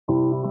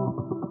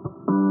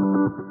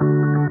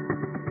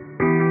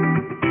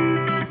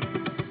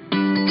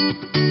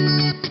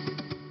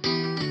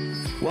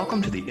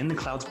Welcome to the In the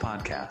Clouds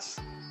podcast.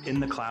 In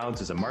the Clouds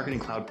is a marketing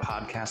cloud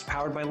podcast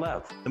powered by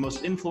Lev, the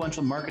most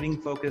influential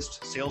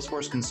marketing-focused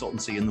Salesforce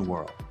consultancy in the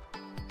world.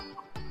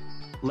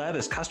 Lev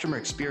is customer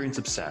experience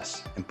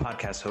obsessed, and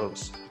podcast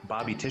hosts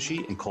Bobby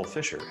Tishy and Cole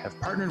Fisher have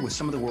partnered with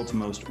some of the world's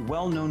most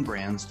well-known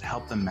brands to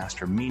help them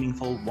master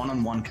meaningful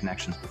one-on-one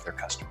connections with their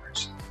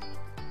customers.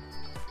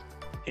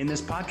 In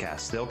this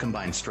podcast, they'll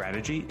combine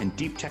strategy and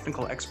deep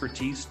technical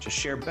expertise to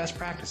share best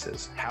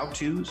practices,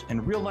 how-tos,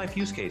 and real-life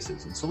use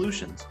cases and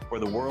solutions for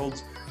the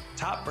world's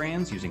top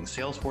brands using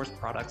Salesforce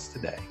products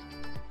today.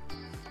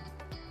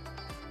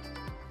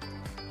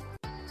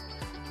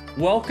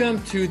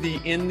 Welcome to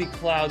the In the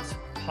Clouds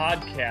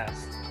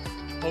podcast,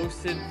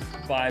 hosted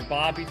by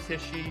Bobby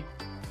Tishy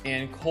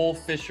and Cole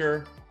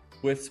Fisher,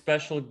 with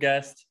special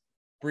guest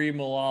Bree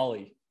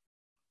Mulally.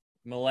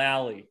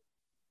 Mulally.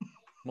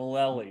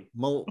 Mulligatawny?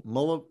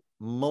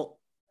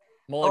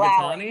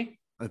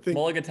 I think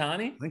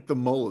Mulligatawny? I think the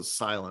mole is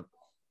silent.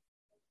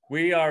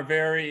 We are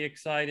very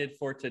excited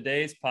for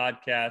today's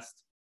podcast,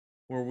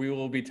 where we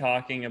will be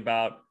talking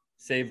about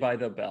Saved by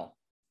the Bell.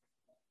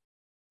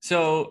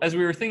 So as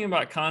we were thinking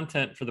about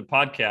content for the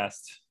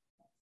podcast,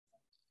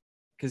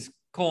 because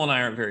Cole and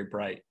I aren't very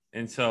bright,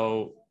 and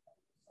so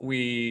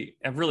we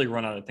have really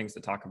run out of things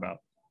to talk about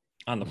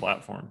on the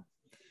platform.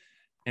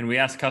 And we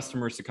ask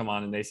customers to come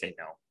on and they say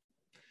no.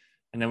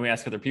 And then we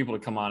ask other people to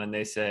come on and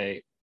they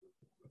say,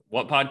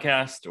 what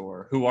podcast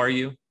or who are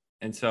you?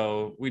 And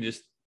so we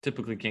just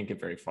typically can't get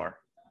very far.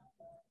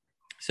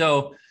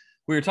 So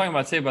we were talking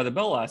about Saved by the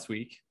Bell last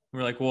week. We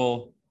were like,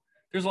 well,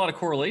 there's a lot of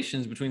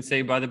correlations between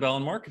Saved by the Bell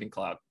and Marketing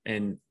Cloud.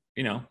 And,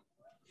 you know,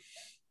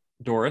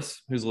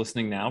 Doris, who's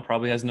listening now,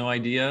 probably has no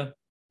idea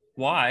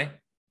why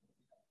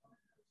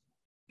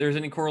there's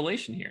any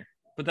correlation here.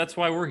 But that's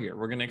why we're here.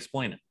 We're going to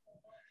explain it.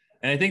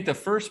 And I think the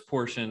first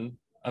portion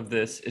of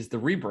this is the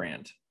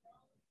rebrand.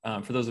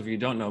 For those of you who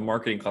don't know,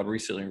 Marketing Cloud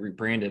recently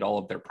rebranded all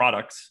of their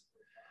products.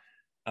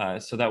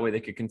 So that way they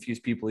could confuse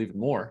people even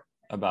more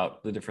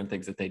about the different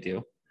things that they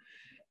do.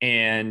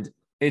 And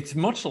it's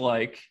much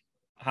like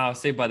how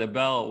Saved by the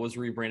Bell was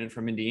rebranded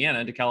from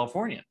Indiana to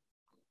California.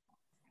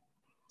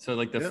 So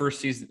like the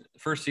first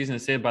season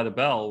of Saved by the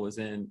Bell was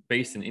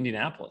based in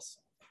Indianapolis.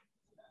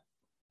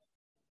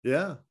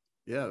 Yeah.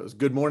 It was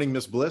Good Morning,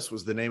 Miss Bliss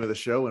was the name of the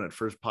show when it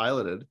first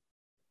piloted.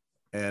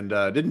 And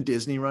didn't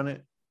Disney run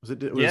it? Was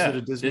it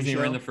a Disney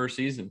show? Ran the first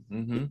season.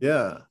 Mm-hmm.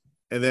 Yeah.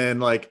 And then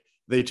like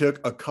they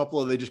took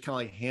they just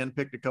kind of like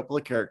handpicked a couple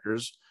of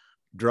characters,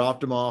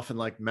 dropped them off in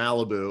like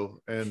Malibu,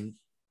 and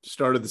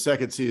started the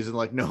second season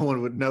like no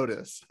one would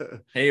notice.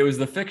 Hey, it was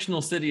the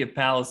fictional city of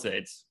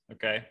Palisades.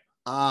 Okay.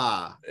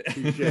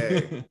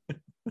 Touché.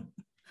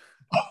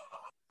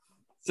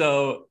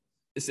 So,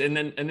 and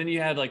then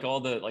you had like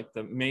all the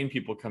main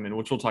people come in,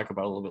 which we'll talk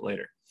about a little bit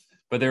later.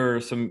 But there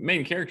were some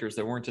main characters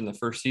that weren't in the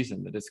first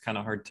season that it's kind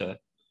of hard to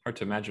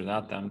imagine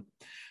without them.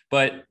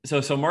 But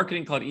so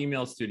Marketing Cloud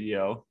Email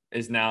Studio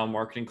is now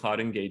Marketing Cloud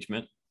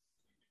Engagement.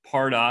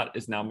 Pardot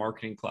is now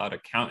Marketing Cloud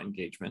Account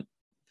Engagement.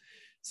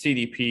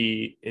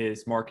 CDP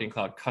is Marketing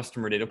Cloud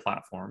Customer Data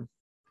Platform.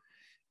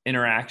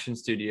 Interaction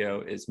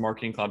Studio is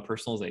Marketing Cloud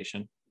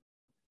Personalization.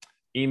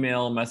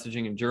 Email,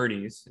 Messaging, and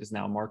Journeys is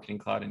now Marketing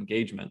Cloud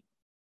Engagement.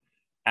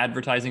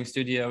 Advertising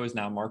Studio is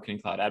now Marketing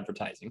Cloud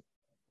Advertising.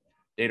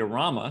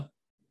 Datorama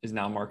is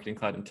now Marketing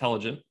Cloud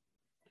Intelligent.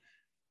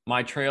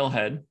 My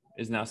Trailhead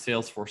is now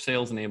Salesforce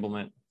Sales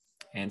Enablement,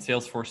 and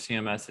Salesforce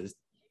CMS is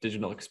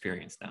Digital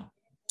Experience now.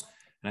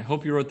 And I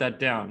hope you wrote that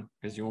down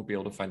because you won't be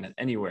able to find that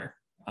anywhere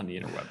on the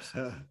interwebs.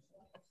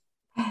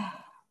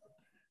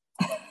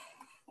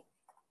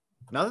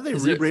 Now that they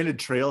rebranded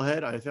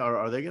Trailhead,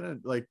 are they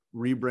going to like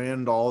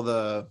rebrand all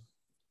the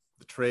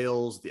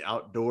trails, the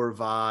outdoor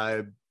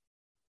vibe?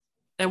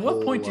 At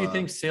what point do you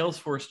think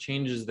Salesforce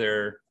changes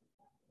their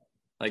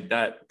like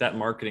that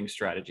marketing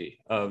strategy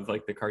of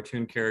like the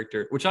cartoon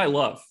character, which I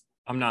love?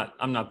 I'm not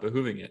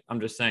behooving it. I'm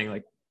just saying,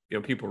 like, you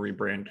know, people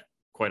rebrand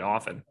quite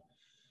often.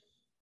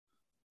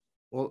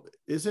 Well,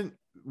 isn't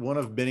one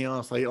of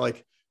Benioff's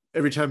like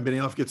every time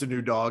Benioff gets a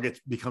new dog, it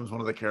becomes one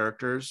of the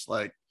characters?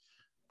 Like,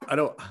 I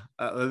don't.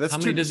 That's how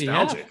too many does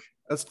nostalgic. he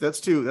have? That's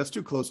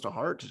too close to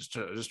heart just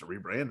to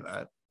rebrand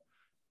that.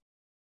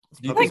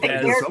 Do you think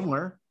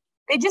somewhere?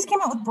 They just came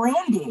out with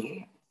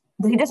Brandy.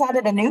 They just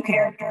added a new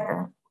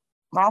character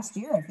last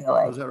year, I feel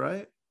like. Was that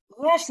right?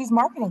 Yeah, she's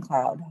Marketing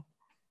Cloud.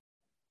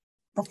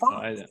 The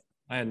fox.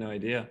 I had no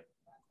idea.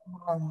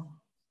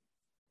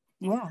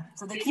 Yeah,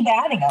 so they keep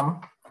adding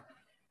them.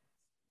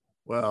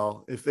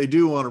 Well, if they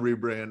do want to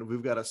rebrand,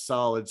 we've got a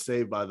solid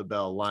Saved by the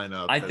Bell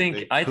lineup. I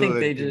think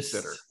they just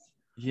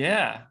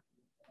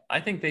I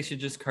think they should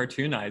just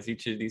cartoonize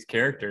each of these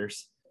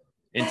characters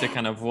into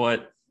kind of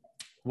what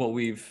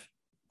we've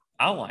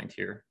outlined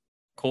here.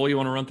 Cole, you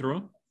want to run through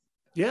them?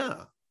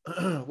 Yeah.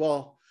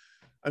 Well,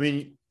 I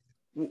mean,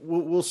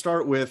 we'll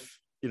start with,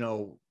 you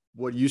know,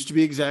 what used to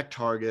be Exact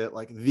Target,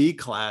 like the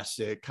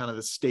classic, kind of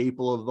the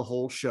staple of the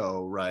whole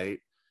show, right?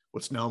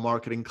 What's now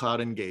Marketing Cloud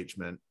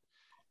Engagement.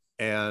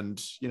 And,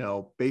 you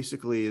know,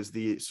 basically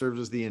serves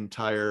as the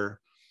entire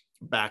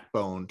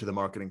backbone to the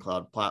Marketing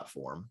Cloud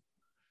platform.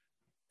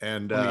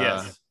 And Let me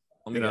guess.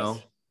 you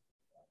know,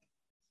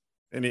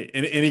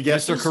 any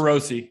guesses?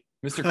 Mr.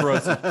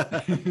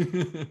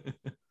 Carosi.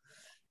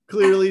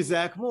 Clearly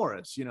Zach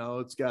Morris. You know,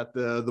 it's got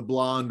the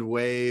blonde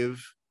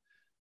wave,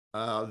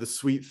 the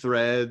sweet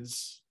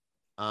threads.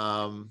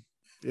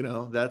 You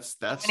know, that's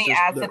many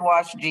acid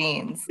wash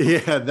jeans.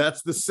 Yeah,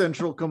 that's the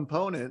central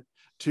component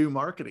to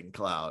Marketing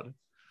Cloud.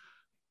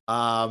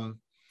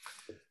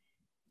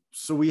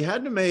 So we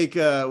had to make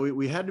Kelly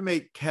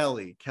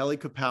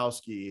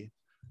Kapowski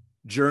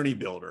journey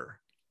builder,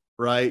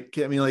 right?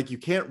 I mean, like, you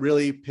can't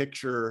really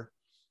picture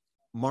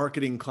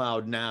Marketing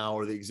Cloud now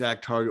or the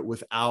Exact Target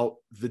without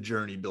the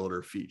journey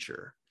builder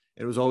feature.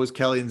 It was always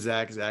Kelly and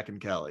Zach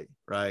and Kelly,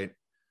 right?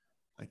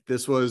 Like,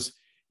 this was,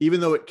 even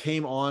though it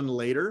came on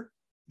later,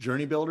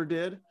 journey builder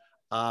did,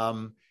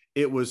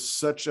 it was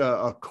such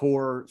a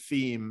core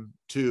theme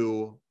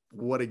to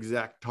what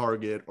Exact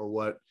Target or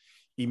what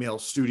Email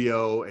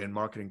Studio and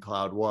Marketing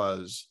Cloud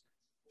was,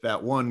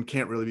 that one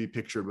can't really be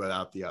pictured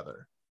without the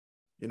other,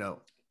 you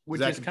know. Which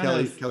Zach is and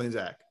Kelly and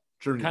Zach.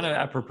 kind of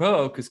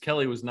apropos, because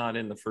Kelly was not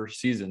in the first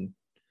season.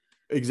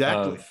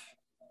 Exactly. Of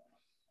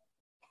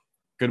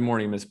Good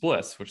Morning Miss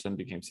Bliss, which then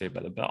became Saved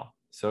by the Bell.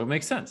 So it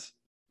makes sense.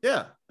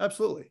 Yeah,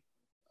 absolutely.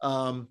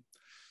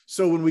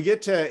 So when we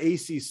get to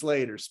AC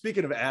Slater,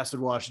 speaking of acid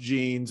wash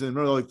jeans, and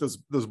remember, like,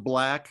 those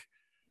black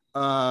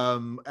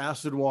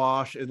acid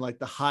wash and like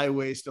the high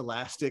waist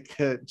elastic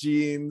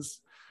jeans,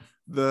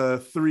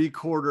 the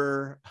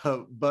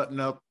 3/4 button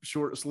up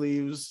short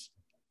sleeves,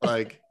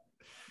 like,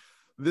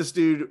 this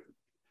dude,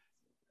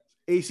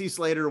 AC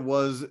Slater,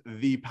 was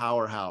the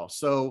powerhouse.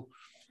 So,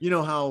 you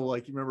know how,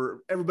 like, you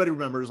remember, everybody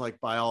remembers like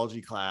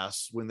biology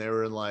class when they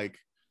were in, like,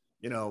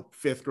 you know,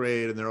 5th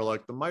grade, and they were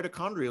like, the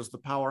mitochondria is the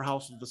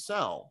powerhouse of the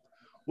cell.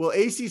 Well,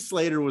 AC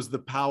Slater was the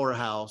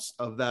powerhouse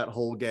of that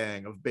whole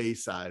gang of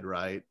Bayside,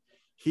 right?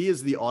 He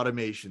is the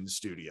automation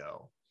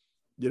studio.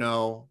 You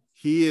know,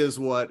 he is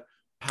what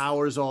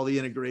powers all the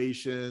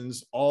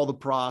integrations, all the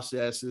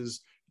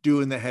processes,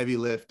 doing the heavy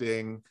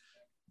lifting.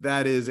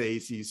 That is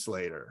AC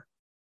Slater,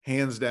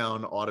 hands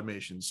down,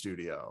 automation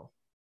studio.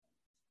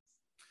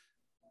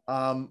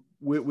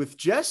 With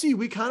Jessie,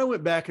 we kind of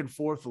went back and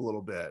forth a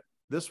little bit.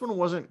 This one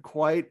wasn't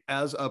quite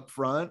as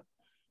upfront.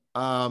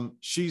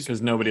 She's,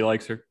 because nobody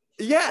likes her.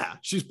 Yeah,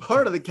 she's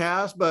part of the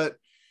cast, but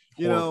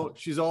you know,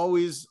 she's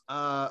always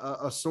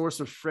a source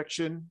of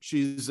friction.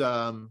 She's you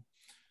know,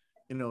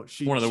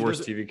 one of the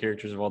worst TV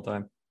characters of all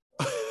time.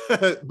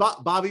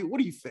 Bobby, what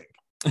do you think?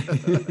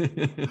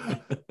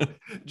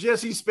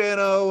 Jessie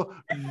Spano,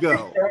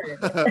 go.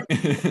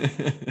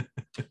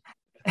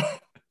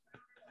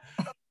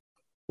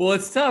 Well,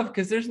 it's tough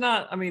because there's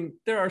not, I mean,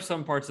 there are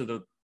some parts of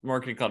the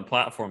Marketing Cloud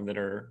platform that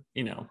are,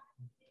 you know,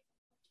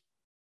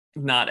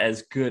 not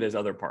as good as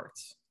other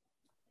parts.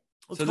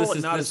 So this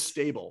is not as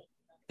stable.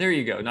 There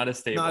you go. Not as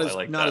stable.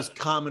 Not as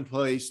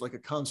commonplace, like a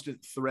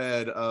constant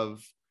thread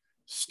of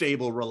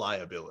stable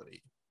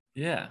reliability.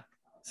 Yeah.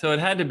 So it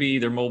had to be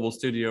either Mobile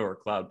Studio or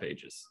Cloud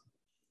Pages.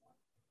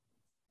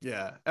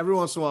 Yeah. Every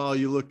once in a while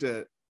you looked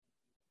at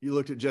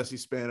Jessie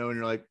Spano and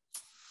you're like,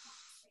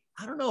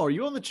 I don't know. Are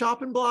you on the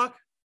chopping block?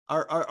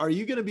 Are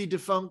you going to be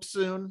defunct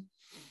soon?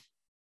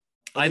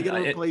 Are they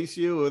going to replace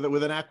you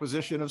with an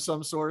acquisition of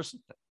some source?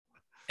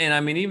 And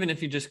I mean, even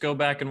if you just go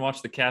back and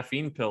watch the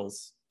caffeine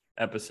pills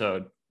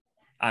episode,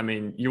 I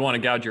mean, you want to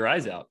gouge your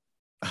eyes out.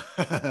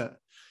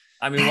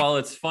 I mean, while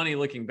it's funny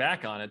looking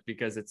back on it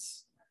because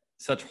it's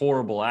such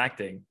horrible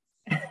acting.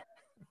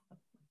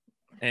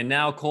 And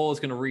now Cole is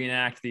going to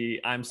reenact the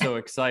 "I'm so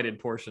excited"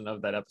 portion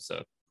of that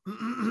episode.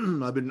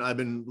 I've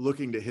been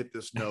looking to hit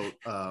this note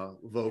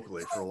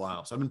vocally for a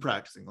while, so I've been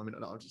practicing. Let me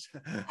know. Just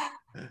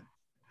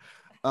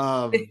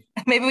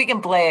maybe we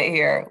can play it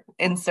here.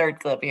 Insert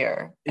clip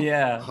here.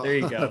 Yeah, there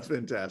you go. That's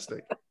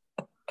fantastic.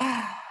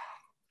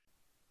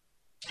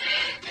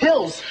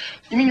 Pills?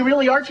 You mean you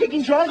really are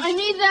taking drugs? I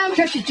need them.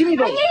 Jessie, give me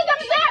those. I need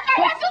them back.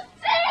 I have to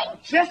sing.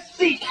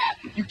 Jessie,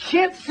 you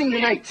can't sing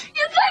tonight.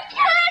 Yes, I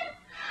can.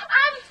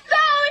 I'm so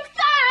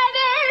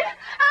excited.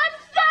 I'm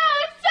so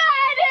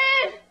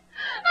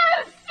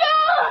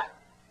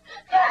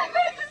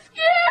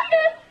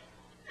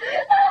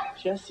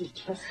Jessie.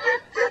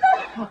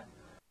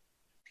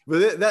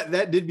 But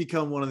that did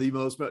become one of the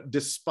most,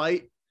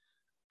 despite,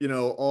 you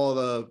know, all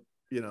the,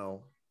 you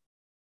know,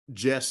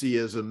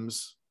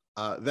 Jessie-isms,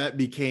 that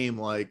became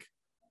like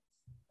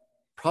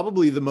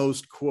probably the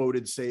most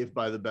quoted Saved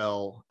by the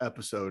Bell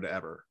episode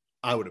ever,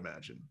 I would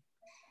imagine.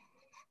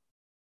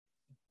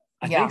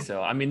 I think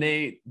so. I mean,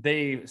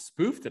 they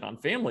spoofed it on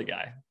Family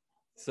Guy.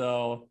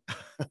 So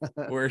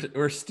where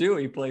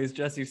Stewie plays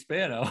Jessie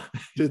Spano.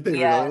 Did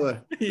they really?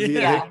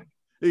 Yeah.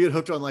 They get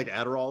hooked on like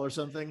Adderall or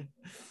something?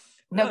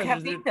 No,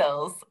 caffeine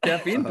pills.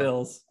 Caffeine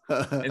pills.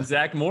 And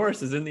Zach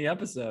Morris is in the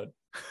episode.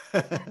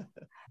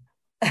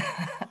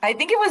 I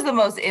think it was the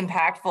most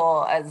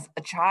impactful as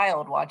a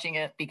child watching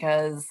it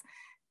because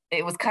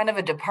it was kind of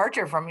a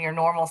departure from your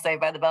normal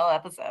Saved by the Bell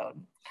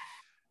episode.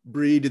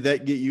 Bree, did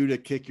that get you to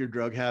kick your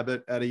drug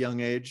habit at a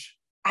young age?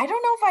 I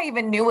don't know if I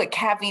even knew what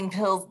caffeine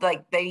pills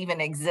like they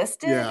even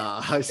existed.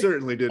 Yeah, I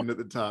certainly didn't at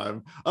the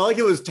time. I like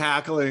it was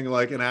tackling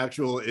like an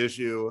actual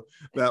issue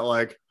that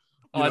like,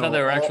 I thought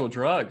they were actual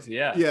drugs.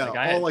 Yeah. Yeah.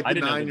 Like all like I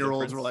the didn't know the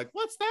 9-year-olds were difference. like,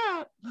 what's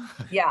that?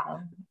 Yeah.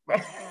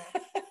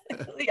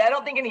 I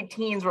don't think any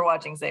teens were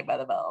watching Saved by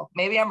the Bell.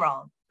 Maybe I'm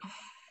wrong.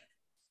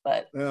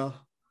 But Well,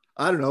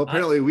 I don't know.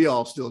 Apparently we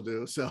all still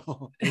do.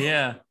 So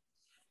Yeah.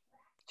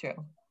 true.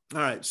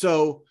 all right.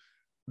 So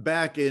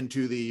back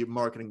into the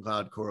marketing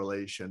cloud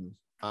correlation.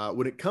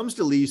 When it comes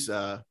to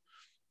Lisa,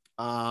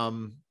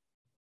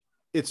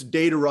 it's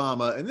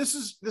Datorama, and this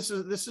is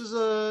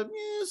a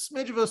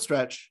smidge of a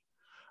stretch.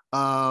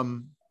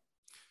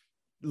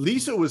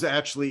 Lisa was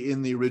actually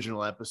in the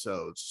original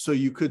episodes, so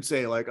you could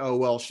say like, oh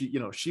well,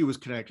 she was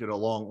connected a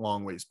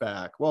long ways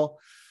back. Well,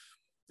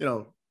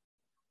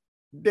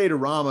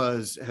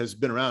 Datorama has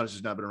been around. It's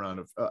just not been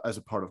around as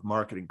a part of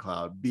Marketing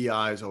Cloud.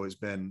 BI has always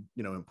been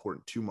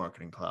important to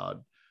Marketing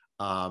Cloud.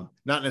 Not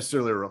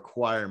necessarily a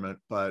requirement,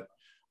 but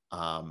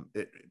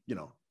it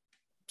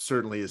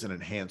certainly is an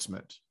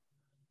enhancement.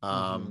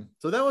 So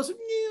that was a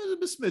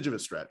smidge of a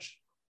stretch,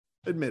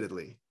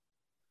 admittedly.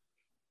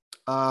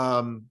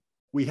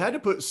 We had to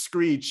put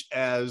Screech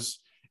as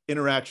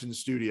Interaction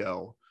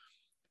Studio,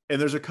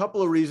 and there's a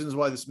couple of reasons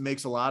why this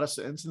makes a lot of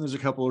sense, and there's a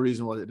couple of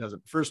reasons why it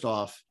doesn't. First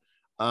off,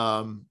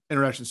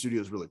 Interaction Studio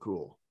is really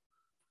cool.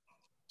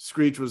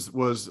 Screech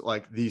was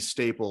like the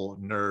staple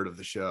nerd of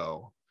the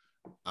show,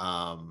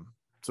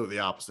 so the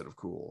opposite of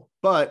cool.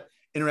 But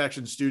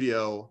Interaction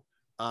Studio,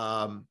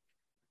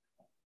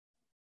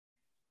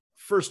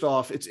 first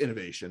off, it's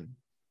innovation.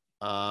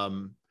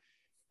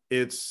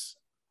 It's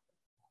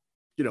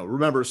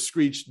remember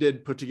Screech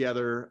did put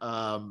together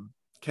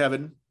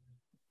Kevin,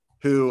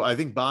 who I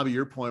think, Bobby,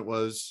 your point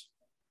was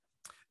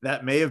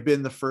that may have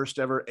been the first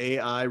ever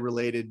AI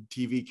related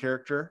TV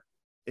character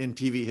in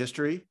TV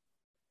history.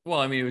 Well,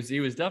 I mean, he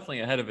was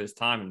definitely ahead of his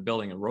time in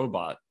building a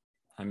robot.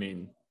 I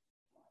mean,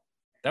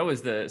 that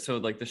was the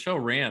show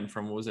ran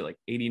from, what was it, like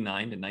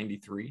 89 to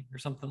 93 or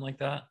something like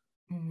that,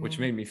 which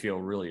made me feel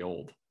really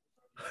old.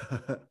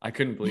 I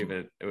couldn't believe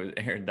it was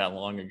aired that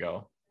long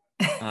ago.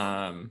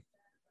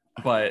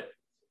 But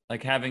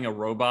like having a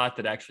robot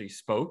that actually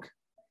spoke,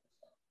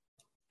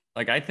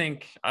 like I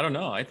think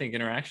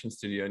Interaction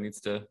Studio needs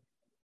to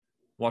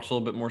watch a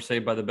little bit more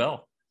Saved by the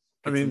Bell.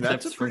 I mean,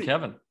 that's from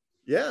Kevin.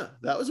 Yeah,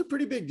 that was a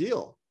pretty big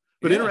deal.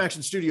 But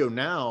Interaction Studio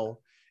now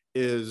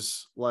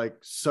is like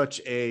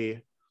such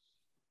a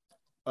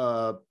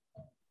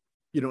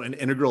an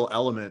integral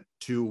element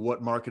to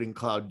what Marketing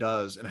Cloud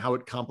does and how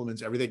it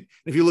complements everything. And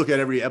if you look at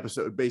every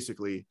episode,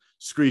 basically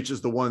Screech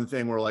is the one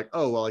thing where like,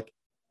 oh, well, like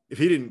if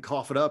he didn't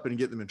cough it up and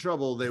get them in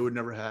trouble, they would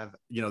never have,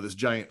 this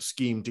giant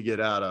scheme to get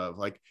out of.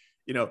 Like,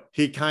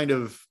 he kind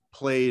of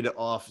played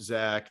off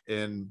Zach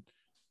in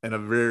a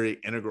very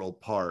integral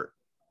part.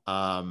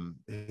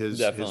 His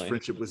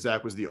friendship with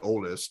Zach was the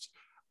oldest.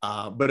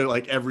 But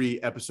like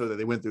every episode that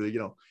they went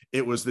through,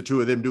 it was the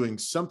two of them doing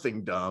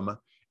something dumb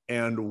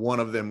and one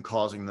of them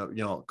causing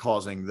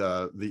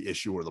the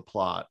issue or the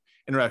plot.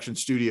 Interaction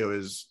Studio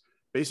is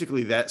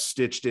basically that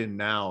stitched in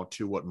now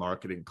to what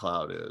Marketing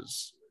Cloud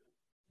is.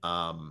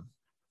 And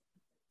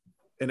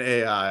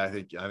AI, I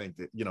think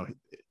that,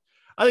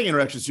 I think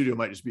Interaction Studio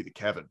might just be the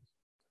Kevin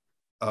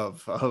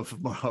of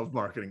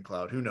Marketing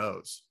Cloud. Who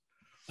knows?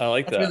 I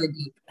like That's that. really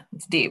deep.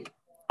 It's deep.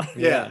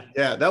 Yeah.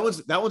 That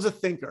was a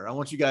thinker. I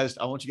want you guys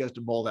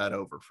to mull that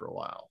over for a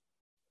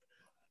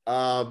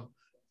while.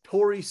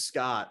 Tori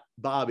Scott,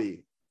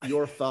 Bobby,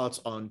 your thoughts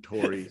on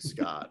Tori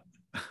Scott?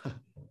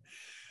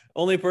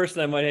 Only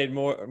person I might hate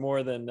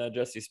more than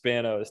Jesse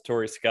Spano is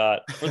Tori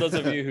Scott. For those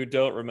of you who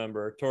don't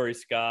remember, Tori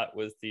Scott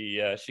was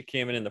she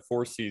came in the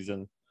fourth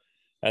season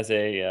as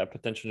a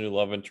potential new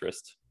love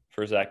interest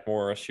for Zach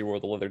Morris. She wore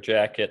the leather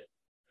jacket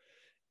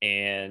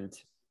and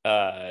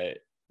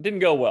didn't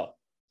go well.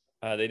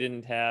 They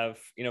didn't have,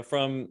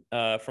 from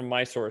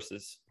my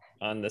sources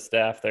on the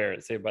staff there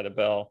at Saved by the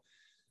Bell,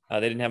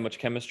 they didn't have much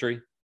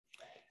chemistry,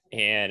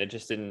 and it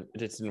just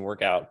didn't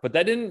work out. But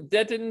that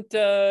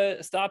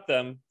didn't stop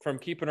them from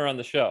keeping her on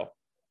the show,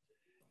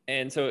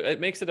 and so it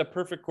makes it a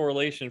perfect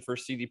correlation for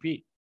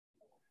CDP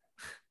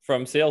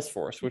from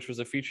Salesforce, which was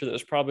a feature that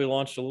was probably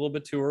launched a little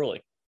bit too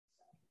early.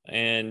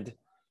 And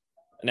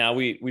now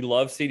we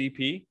love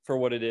CDP for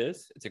what it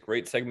is. It's a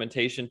great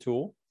segmentation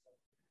tool.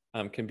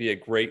 Can be a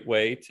great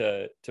way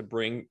to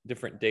bring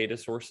different data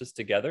sources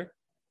together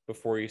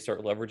before you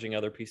start leveraging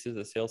other pieces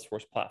of the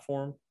Salesforce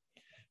platform.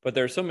 But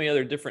there are so many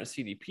other different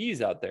CDPs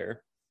out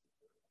there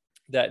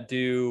that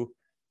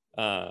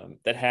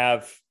that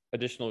have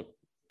additional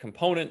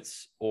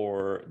components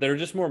or that are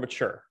just more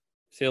mature.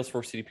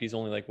 Salesforce CDP is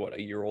only like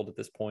a year old at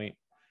this point.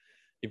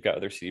 You've got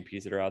other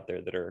CDPs that are out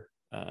there that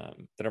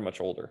are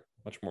much older,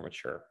 much more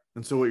mature.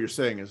 And so what you're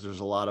saying is there's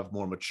a lot of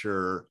more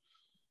mature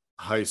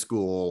high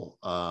school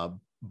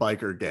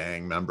biker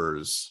gang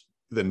members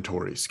than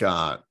Tori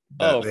Scott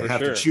that they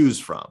have to choose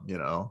from,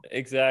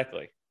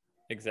 Exactly.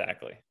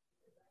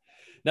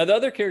 Now, the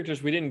other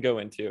characters we didn't go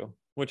into,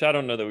 which I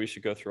don't know that we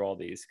should go through all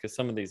these because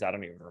some of these I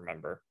don't even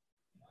remember.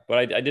 but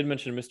I did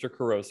mention Mr.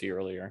 Carosi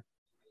earlier.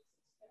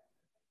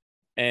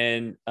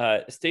 And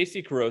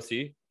Stacey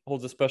Carosi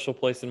holds a special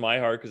place in my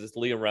heart because it's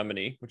Leah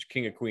Remini, which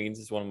King of Queens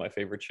is one of my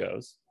favorite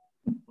shows.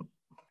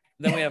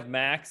 Then we have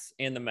Max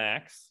and the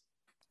Max,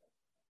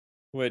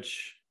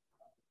 which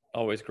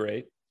always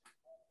great.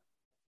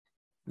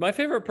 My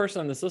favorite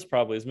person on this list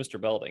probably is Mr.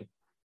 Belding.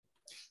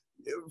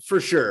 For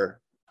sure.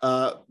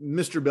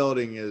 Mr.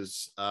 Belding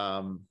is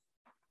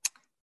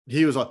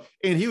he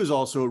was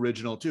also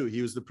original too.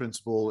 He was the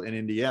principal in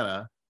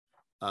Indiana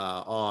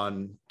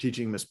on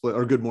Teaching Miss Bliss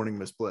or Good Morning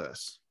Miss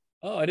Bliss.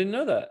 Oh, I didn't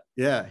know that.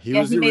 Yeah, he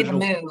was the original.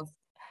 Made the move.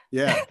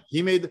 Yeah,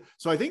 he made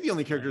so I think the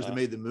only characters that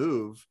made the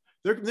move,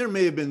 there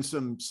may have been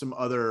some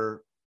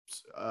other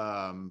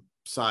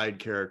side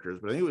characters,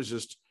 but I think it was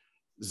just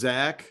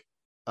Zach,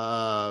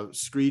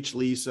 Screech,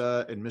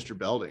 Lisa, and Mr.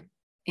 Belding.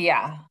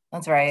 Yeah,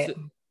 that's right.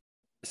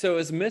 So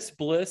is Miss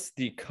Bliss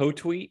the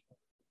co-tweet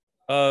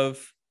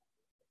of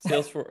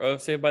Salesforce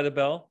of Saved by the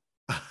Bell?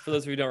 For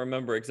those of you who don't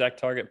remember, Exact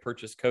Target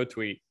purchased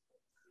co-tweet.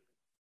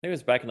 I think it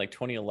was back in like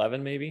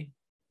 2011, maybe.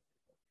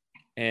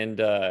 And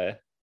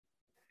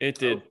it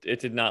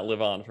did not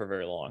live on for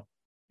very long.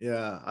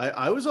 Yeah,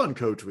 I was on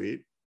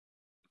co-tweet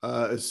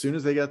as soon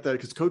as they got that,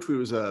 because co-tweet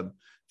was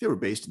they were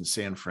based in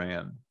San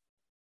Fran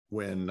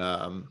when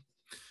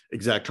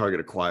Exact Target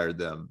acquired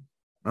them.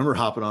 I remember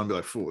hopping on and be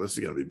like, "Fool, this is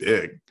gonna be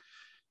big,"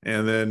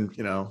 and then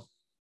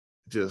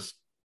just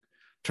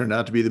turned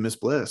out to be the Miss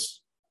Bliss.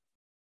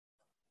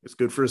 It's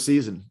good for a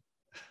season.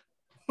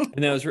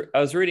 And I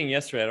was reading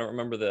yesterday. I don't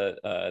remember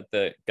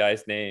the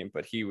guy's name,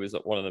 but he was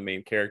one of the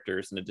main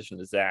characters in addition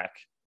to Zach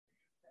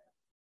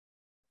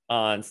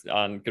on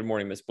Good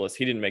Morning Miss Bliss.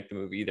 He didn't make the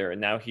move either,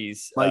 and now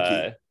he's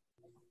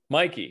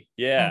Mikey.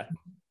 Yeah,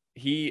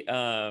 he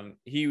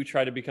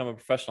tried to become a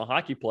professional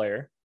hockey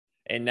player,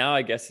 and now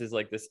I guess is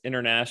like this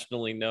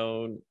internationally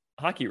known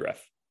hockey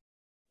ref.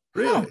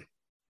 Really?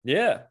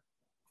 Yeah.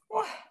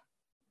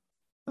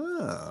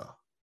 Oh,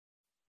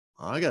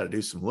 I got to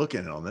do some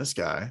looking on this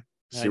guy.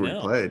 See where he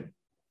know. played.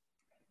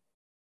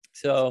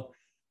 So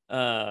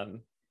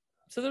those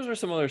are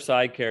some other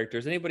side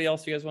characters. Anybody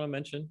else you guys want to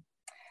mention?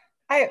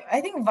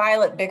 I think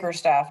Violet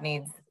Bickerstaff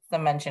needs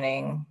some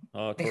mentioning.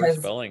 Oh, Tori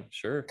Spelling,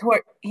 sure.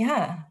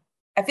 Yeah.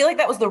 I feel like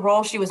that was the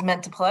role she was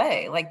meant to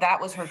play. Like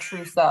that was her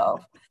true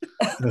self.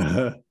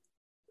 That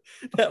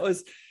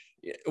was,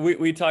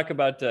 we talk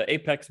about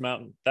Apex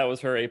Mountain. That was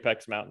her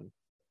Apex Mountain.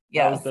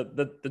 Yes. That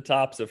was the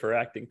tops of her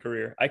acting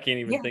career. I can't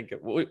even think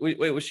of. Wait,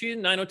 was she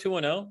in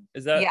 90210?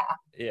 Is that?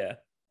 Yeah.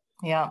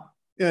 Yeah.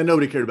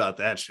 Nobody cared about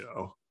that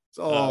show. It's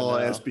all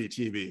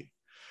SBTV.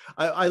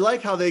 I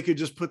like how they could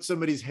just put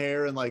somebody's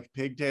hair in like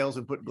pigtails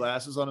and put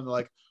glasses on, and they're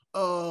like,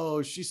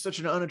 "Oh, she's such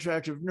an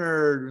unattractive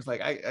nerd." It's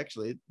like,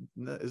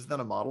 isn't that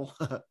a model?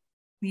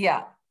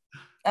 Yeah.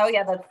 Oh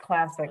yeah, that's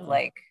classic,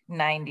 like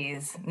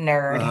 90s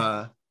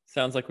nerd.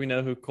 Sounds like we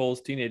know who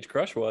Cole's teenage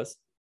crush was.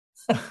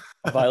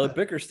 Violet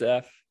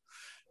Bickerstaff.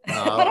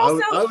 But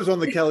also, I was on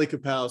the Kelly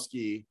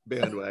Kapowski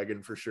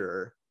bandwagon for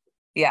sure.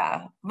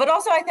 Yeah, but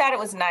also I thought it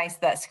was nice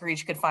that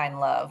Screech could find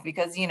love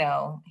because, he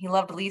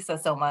loved Lisa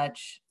so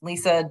much.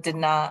 Lisa did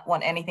not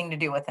want anything to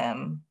do with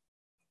him.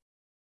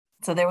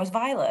 So there was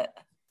Violet.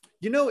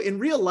 In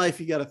real life,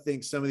 you got to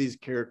think some of these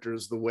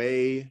characters, the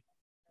way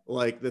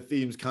like the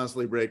themes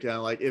constantly break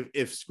down. Like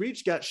if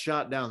Screech got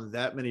shot down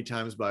that many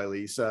times by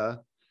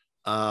Lisa,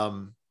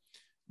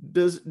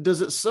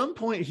 does at some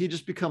point he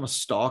just become a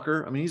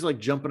stalker? I mean, he's like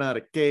jumping out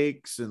of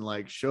cakes and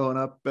like showing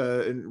up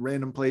in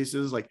random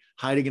places, like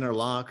hiding in her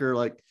locker.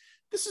 Like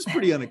this is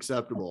pretty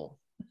unacceptable.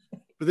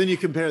 But then you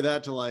compare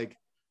that to like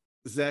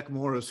Zach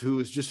Morris, who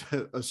is just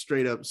a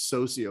straight up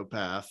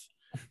sociopath,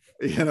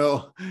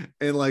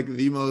 and like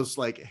the most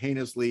like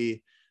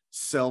heinously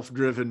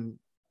self-driven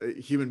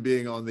human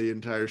being on the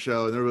entire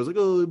show. And everyone's like,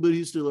 "Oh, but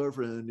he's still our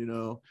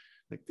friend,"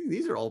 Like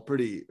these are all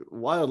pretty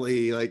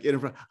wildly like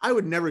I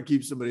would never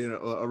keep somebody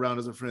around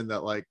as a friend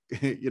that like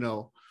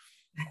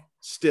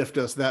stiffed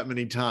us that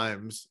many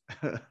times.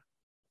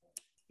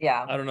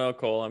 Yeah. I don't know,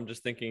 Cole. I'm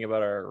just thinking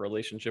about our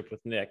relationship with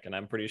Nick, and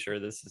I'm pretty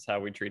sure this is how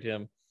we treat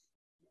him.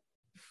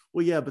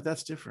 Well, yeah, but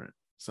that's different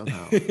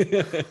somehow.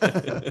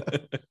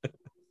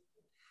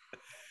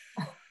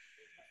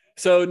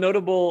 So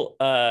notable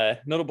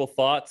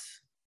thoughts.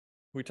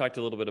 We talked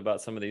a little bit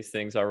about some of these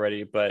things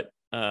already, but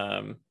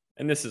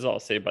and this is all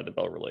Saved by the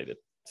Bell related.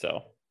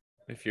 So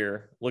if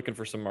you're looking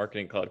for some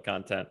Marketing Cloud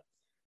content,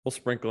 we'll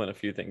sprinkle in a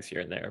few things here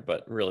and there,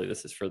 but really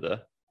this is for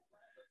the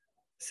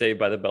Saved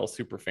by the Bell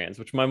super fans,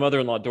 which my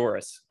mother-in-law,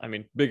 Doris,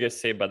 biggest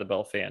Saved by the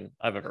Bell fan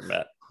I've ever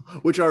met.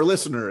 Which our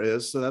listener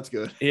is, so that's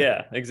good.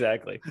 Yeah,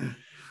 exactly.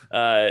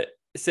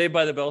 Saved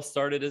by the Bell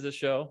started as a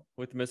show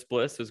with Miss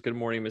Bliss. It was Good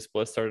Morning Miss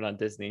Bliss, started on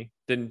Disney.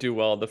 Didn't do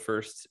well the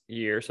first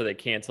year, so they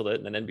canceled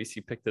it, and then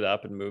NBC picked it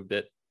up and moved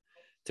it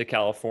to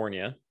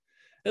California.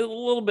 A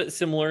little bit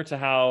similar to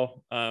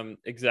how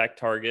Exact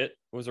Target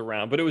was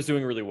around, but it was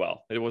doing really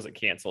well. It wasn't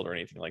canceled or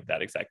anything like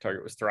that. Exact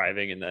Target was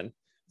thriving, and then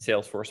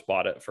Salesforce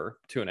bought it for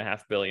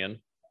 $2.5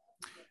 billion.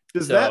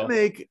 Does that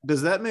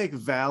make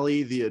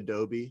Valley the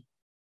Adobe?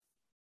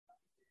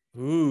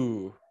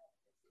 Ooh,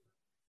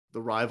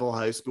 the rival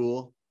high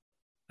school.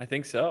 I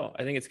think so.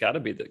 I think it's got to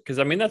be because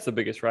I mean that's the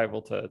biggest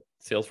rival to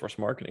Salesforce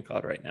Marketing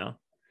Cloud right now.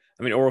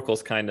 I mean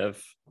Oracle's kind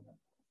of,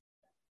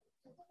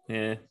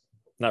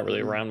 not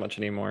really around much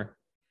anymore.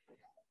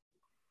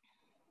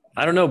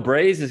 I don't know.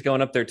 Braze is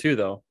going up there too,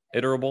 though.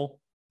 Iterable.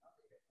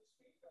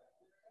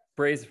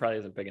 Braze probably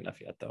isn't big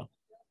enough yet, though.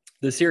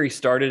 The series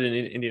started in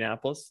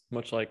Indianapolis,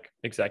 much like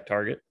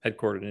ExactTarget,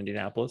 headquartered in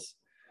Indianapolis.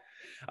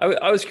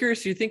 I was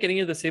curious, do you think any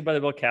of the Saved by the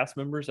Bell cast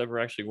members ever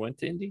actually went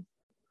to Indy?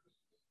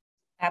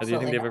 Absolutely. Do you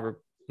think they've not.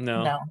 ever?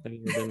 No, No. they've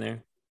never been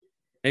there.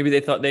 Maybe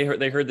they thought they heard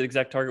that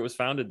ExactTarget was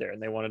founded there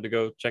and they wanted to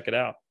go check it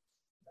out.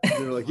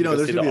 They were like, Go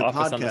there's see going to the be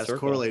a office on the podcast circle.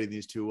 correlating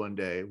these two one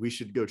day. We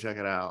should go check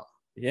it out.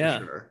 Yeah.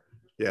 For sure.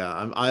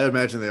 Yeah. I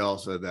imagine they all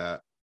said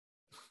that.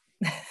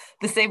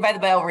 The Saved by the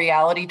Bell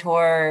reality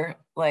tour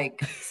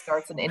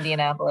starts in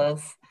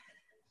Indianapolis,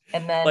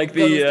 and then Like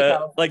goes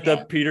to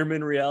the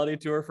Peterman reality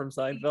tour from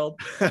Seinfeld.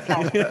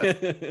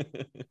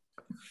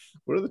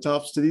 What are the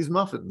tops to these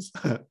muffins?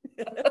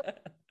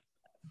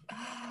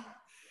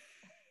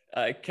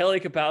 Kelly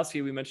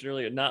Kapowski, we mentioned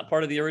earlier, not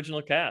part of the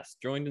original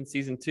cast, joined in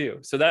season 2.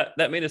 So that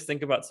made us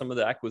think about some of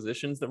the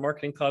acquisitions that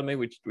Marketing Cloud made,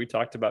 which we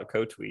talked about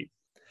CoTweet.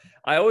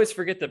 I always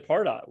forget that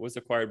Pardot was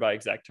acquired by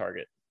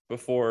ExactTarget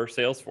before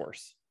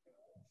Salesforce.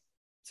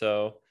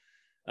 So,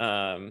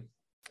 and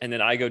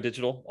then iGo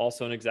Digital,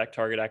 also an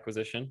ExactTarget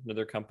acquisition,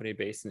 another company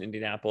based in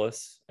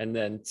Indianapolis. And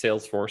then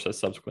Salesforce has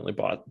subsequently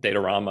bought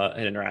Datorama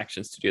and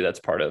Interaction Studio.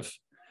 That's part of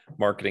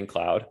Marketing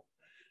Cloud.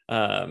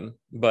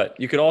 But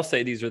you could all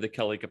say these are the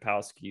Kelly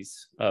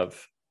Kapowskis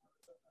of,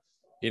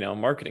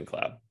 Marketing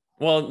Cloud.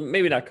 Well,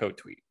 maybe not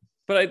CoTweet,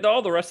 but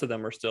all the rest of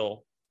them are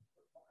still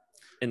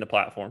in the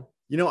platform.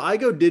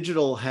 iGo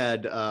Digital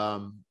had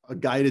a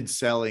guided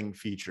selling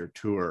feature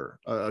tour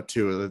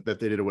too that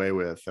they did away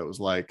with. That was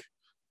like,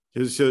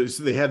 so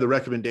they had the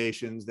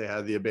recommendations, they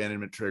had the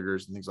abandonment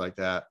triggers and things like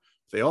that.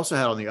 They also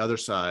had on the other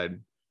side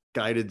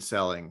guided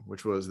selling,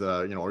 which was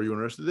the, are you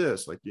interested in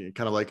this? Like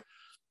kind of like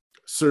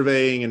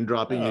surveying and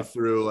dropping you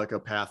through like a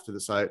path to the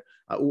site.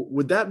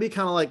 Would that be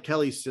kind of like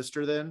Kelly's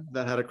sister then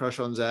that had a crush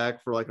on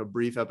Zach for like a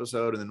brief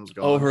episode and then was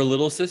gone? Oh, her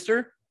little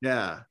sister?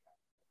 Yeah.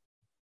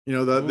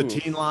 The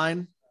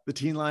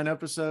teen line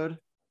episode.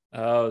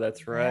 Oh,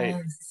 that's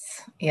right.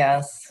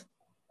 Yes.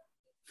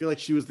 I feel like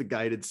she was the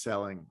guided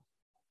selling.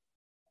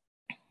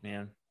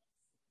 Man.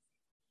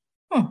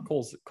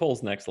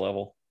 Cole's next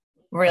level.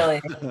 Really?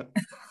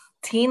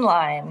 Teen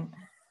line.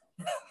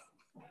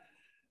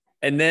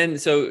 And then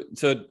so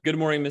Good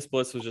Morning Miss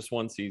Bliss was just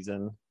one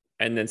season,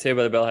 and then Saved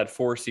by the Bell had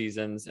 4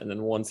 seasons, and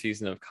then 1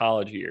 season of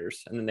College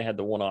Years, and then they had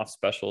the one-off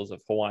specials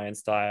of Hawaiian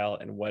Style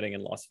and Wedding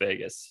in Las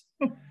Vegas.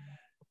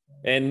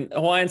 And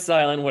Hawaiian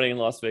Style and Wedding in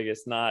Las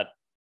Vegas, not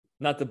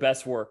the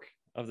best work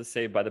of the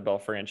Saved by the Bell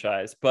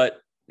franchise, but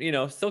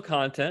still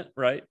content,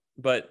 right?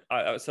 But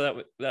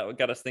so that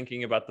got us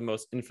thinking about the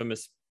most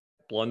infamous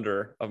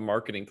blunder of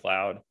Marketing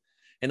Cloud.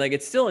 And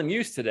it's still in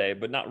use today,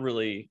 but not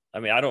really.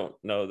 I mean, I don't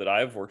know that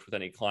I've worked with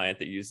any client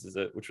that uses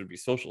it, which would be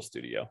Social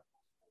Studio,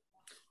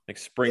 like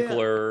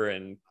Sprinkler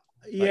and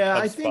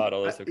I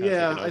HubSpot, think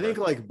I think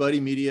like Buddy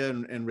Media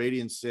and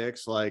Radiant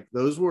 6, like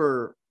those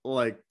were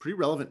like pretty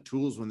relevant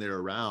tools when they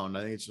were around.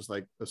 I think it's just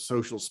like a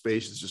social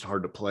space is just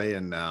hard to play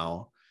in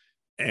now,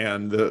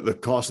 and the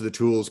cost of the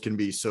tools can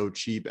be so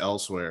cheap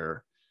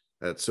elsewhere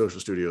that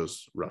Social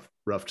Studio's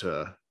rough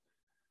to,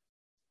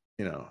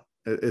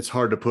 it's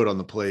hard to put on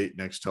the plate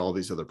next to all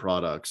these other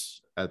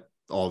products at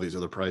all these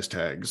other price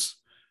tags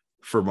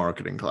for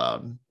Marketing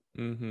Cloud.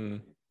 Mm-hmm.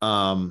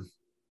 I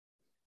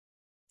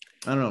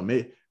don't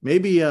know.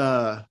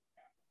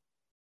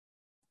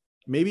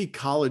 Maybe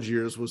College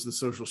Years was the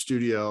Social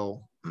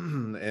Studio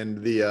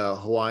and the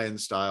Hawaiian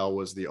Style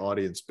was the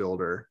Audience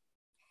Builder.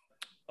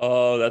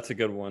 Oh, that's a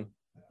good one.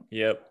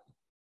 Yep.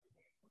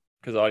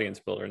 Because Audience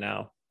Builder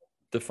now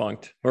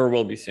defunct or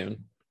will be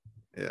soon.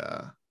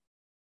 Yeah.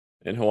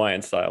 And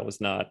Hawaiian Style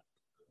was not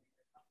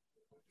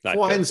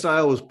Hawaiian good.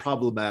 Style was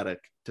problematic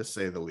to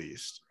say the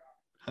least.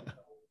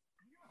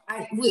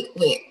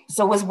 Wait.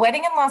 So was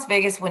Wedding in Las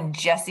Vegas when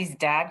Jesse's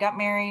dad got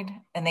married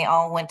and they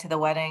all went to the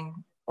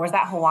wedding? Or is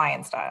that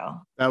Hawaiian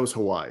Style? That was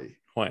Hawaii.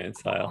 Hawaiian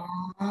Style.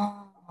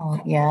 Oh,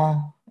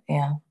 yeah.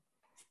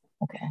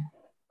 Okay.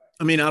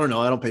 I mean, I don't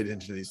know. I don't pay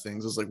attention to these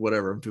things. It's like,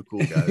 whatever. I'm too cool,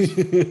 guys.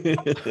 I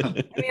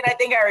mean, I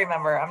think I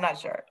remember. I'm not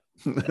sure.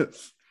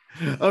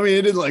 I mean,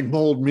 it didn't like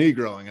mold me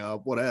growing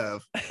up.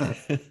 Whatever.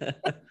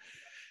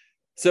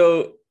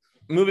 So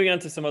moving on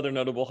to some other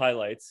notable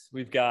highlights,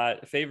 we've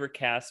got favorite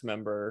cast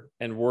member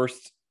and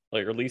worst,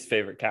 or least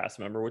favorite cast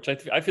member, which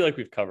I feel like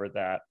we've covered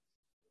that.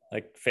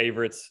 Like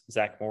favorites,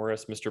 Zach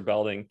Morris, Mr.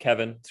 Belding,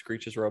 Kevin,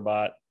 Screech's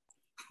Robot.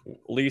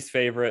 Least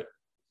favorite,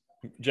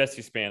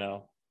 Jesse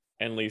Spano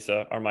and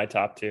Lisa are my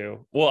top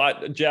 2.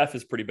 Well, Jeff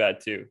is pretty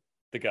bad too.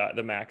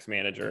 The Max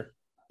manager.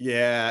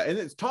 Yeah, and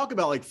it's talk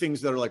about like things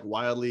that are like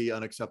wildly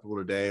unacceptable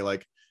today,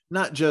 like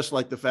not just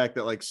like the fact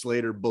that like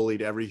Slater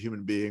bullied every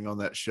human being on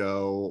that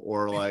show,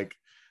 or like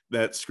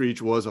that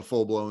Screech was a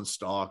full-blown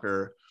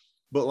stalker,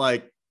 but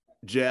like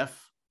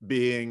Jeff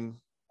being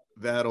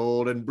that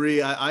old. And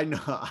Bree, I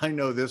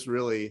know this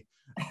really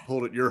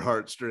pulled at your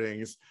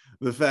heartstrings.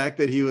 The fact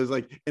that he was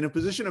like in a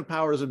position of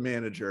power as a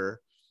manager,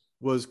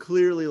 was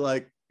clearly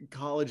like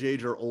college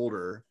age or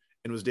older,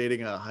 and was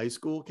dating a high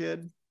school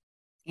kid.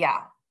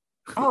 Yeah.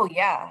 Oh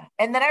yeah.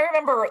 And then I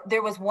remember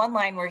there was one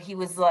line where he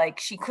was like,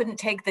 she couldn't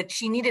take that.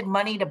 She needed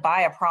money to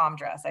buy a prom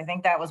dress. I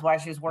think that was why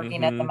she was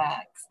working at the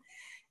Max.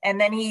 And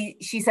then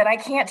she said, I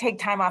can't take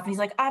time off. And he's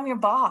like, I'm your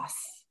boss.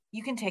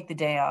 You can take the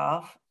day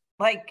off.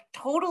 Like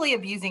totally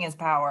abusing his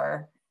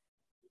power.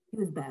 He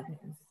was bad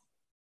news.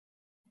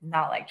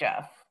 Not like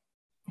Jeff.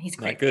 He's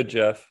creepy. Not good,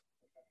 Jeff.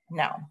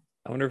 No.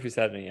 I wonder if he's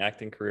had any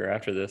acting career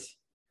after this.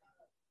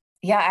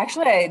 Yeah,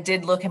 actually, I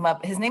did look him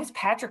up. His name's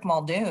Patrick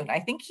Muldoon. I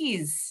think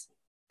he's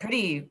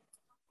a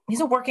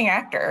working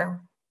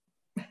actor.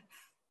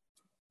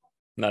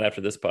 Not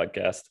after this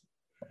podcast.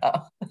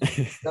 Oh,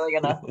 really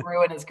gonna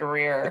ruin his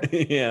career.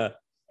 Yeah.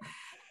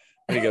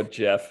 There you go,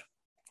 Jeff.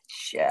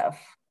 Jeff.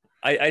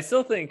 I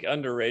still think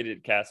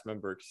underrated cast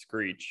member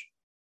Screech.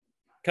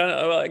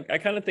 I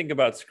kind of think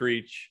about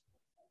Screech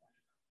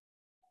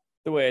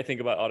the way I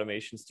think about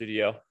Automation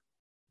Studio.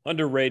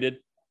 Underrated.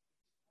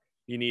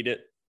 You need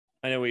it.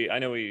 I know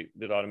we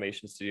did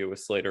Automation Studio with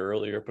Slater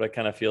earlier, but I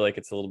kind of feel like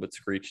it's a little bit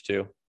Screech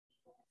too.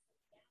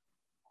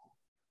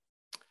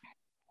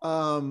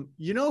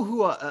 You know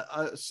who?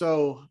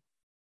 So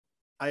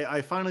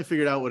I finally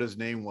figured out what his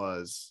name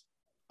was.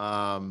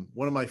 One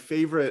of my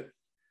favorite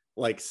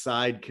like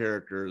side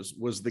characters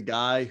was the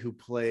guy who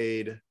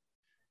played.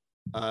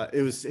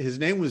 His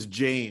name was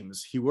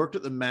James. He worked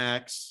at the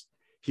Max.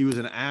 He was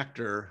an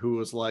actor who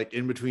was like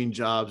in between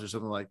jobs or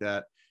something like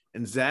that.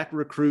 And Zach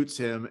recruits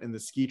him in the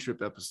ski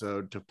trip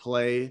episode to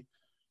play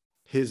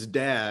his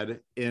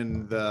dad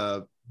in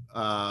the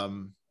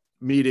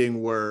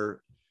meeting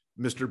where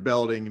Mr.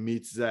 Belding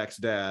meets Zach's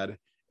dad.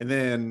 And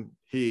then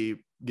he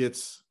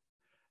gets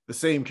the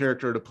same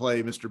character to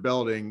play Mr.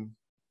 Belding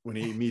when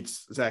he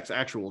meets Zach's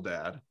actual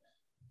dad.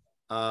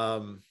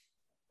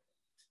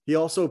 He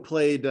also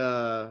played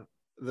the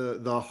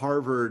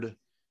Harvard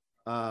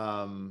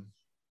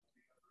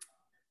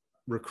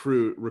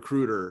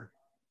recruiter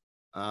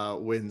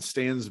when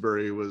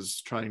Stansbury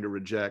was trying to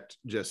reject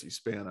Jesse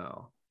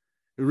Spano.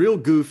 A real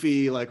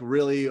goofy, like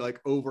really like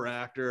over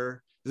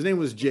actor. His name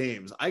was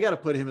James. I got to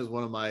put him as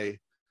one of my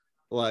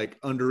like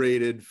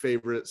underrated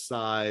favorite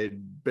side,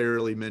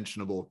 barely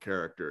mentionable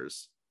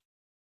characters.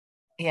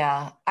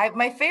 Yeah.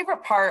 My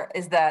favorite part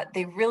is that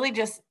they really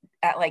just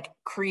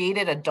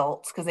created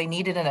adults because they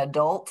needed an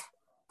adult.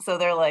 So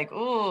they're like,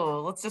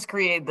 ooh, let's just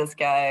create this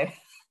guy.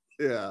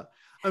 Yeah.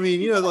 I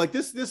mean, you know, like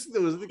this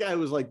was the guy who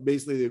was like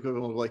basically the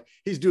equivalent of like,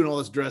 he's doing all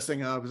this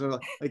dressing up. So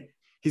like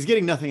he's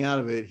getting nothing out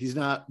of it.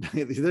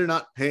 They're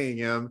not paying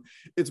him.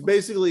 It's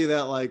basically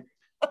that like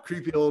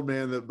creepy old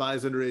man that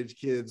buys underage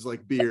kids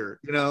like beer,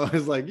 you know.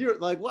 It's like, you're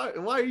like, why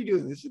are you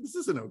doing this? This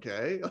isn't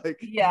okay. Like,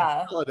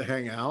 yeah, allowed to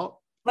hang out.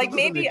 Like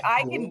maybe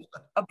I can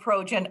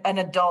approach an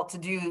adult to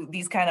do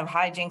these kind of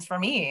hijinks for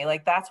me.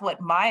 Like that's what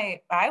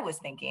I was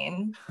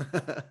thinking.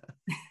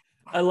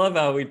 I love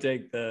how we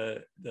take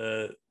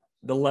the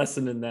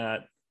lesson in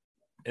that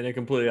in a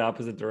completely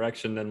opposite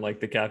direction than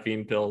like the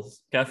caffeine pills.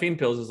 Caffeine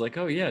pills is like,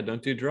 oh yeah,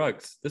 don't do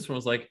drugs. This one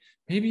was like,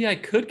 maybe I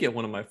could get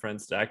one of my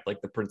friends to act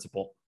like the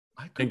principal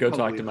and go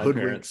talk to my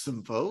parents.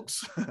 Some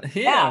folks.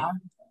 Yeah.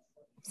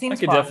 Seems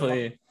I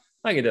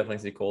could definitely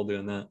see Cole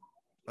doing that.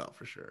 Oh,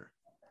 for sure.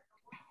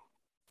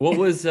 What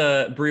was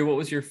Brie, what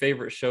was your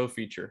favorite show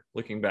feature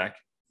looking back?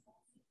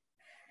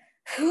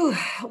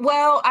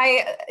 Well,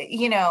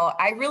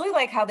 I really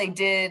like how they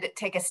did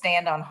take a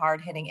stand on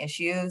hard-hitting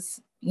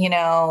issues. You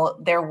know,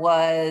 there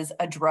was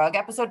a drug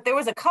episode. There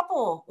was a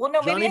couple. Well,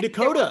 no, Johnny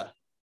Dakota.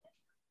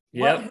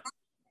 Yep.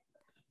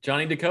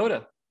 Johnny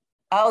Dakota.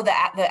 Oh,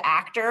 the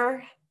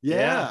actor.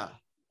 Yeah.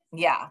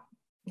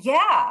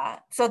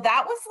 So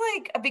that was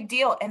like a big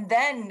deal. And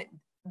then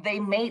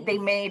they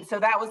made so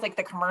that was like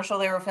the commercial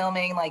they were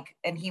filming, like,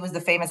 and he was the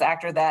famous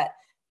actor that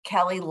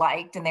Kelly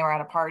liked, and they were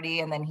at a party,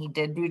 and then he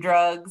did do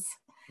drugs.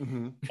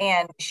 Mm-hmm.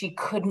 And she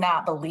could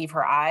not believe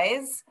her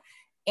eyes.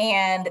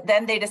 And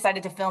then they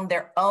decided to film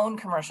their own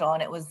commercial,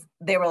 and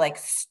they were like,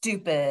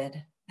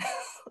 stupid.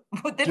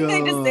 Didn't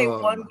they just say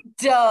one?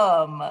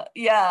 Dumb.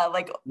 Yeah,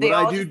 like they Would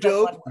I do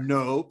dope?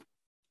 Nope.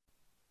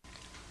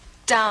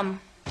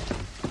 Dumb.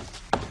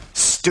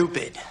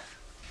 Stupid.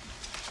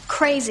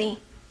 Crazy.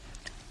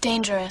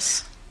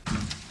 Dangerous.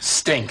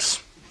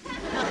 Stinks.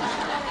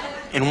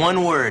 In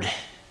one word,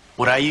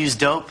 would I use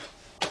dope?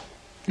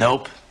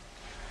 Nope.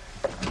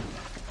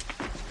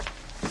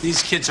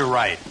 These kids are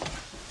right.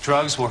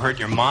 Drugs will hurt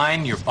your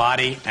mind, your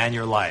body, and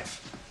your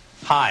life.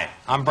 Hi,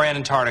 I'm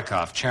Brandon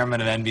Tartikoff,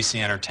 chairman of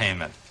NBC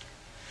Entertainment.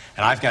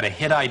 And I've got a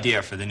hit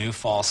idea for the new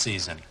fall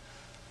season.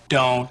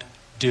 Don't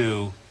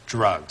do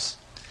drugs.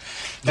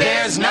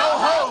 There's no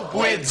hope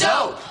with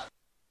dope.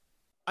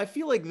 I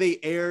feel like they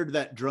aired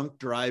that drunk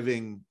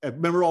driving.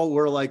 Remember all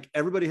where like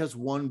everybody has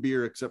one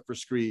beer except for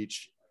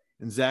Screech,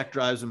 and Zach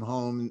drives him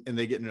home and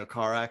they get in a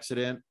car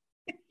accident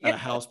at a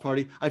house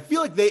party. I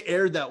feel like they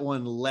aired that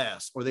one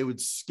less, or they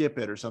would skip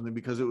it or something,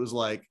 because it was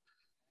like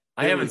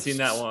I haven't seen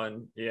that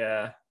one.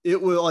 Yeah.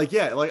 It was like,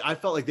 yeah, like I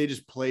felt like they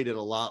just played it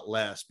a lot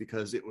less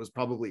because it was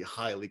probably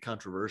highly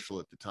controversial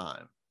at the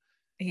time.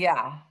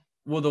 Yeah.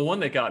 Well, the one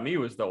that got me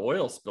was the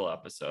oil spill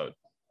episode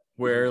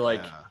where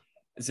like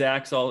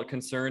Zach's all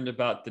concerned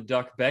about the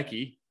duck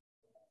Becky.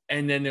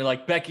 And then they're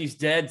like, Becky's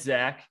dead,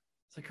 Zach.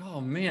 It's like,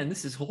 oh man,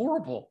 this is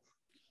horrible.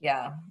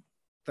 Yeah.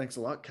 Thanks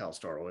a lot,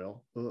 CalStar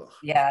Oil. Ugh.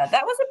 Yeah,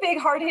 that was a big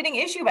hard-hitting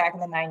issue back in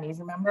the 90s,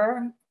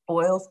 remember?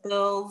 Oil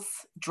spills,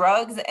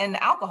 drugs,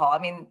 and alcohol. I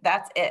mean,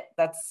 that's it.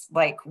 That's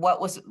like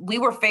we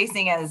were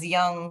facing as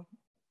young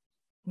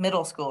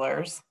middle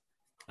schoolers.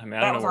 I mean,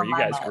 I don't know where you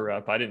guys grew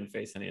up. I didn't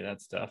face any of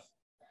that stuff.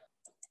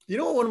 You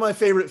know what one of my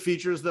favorite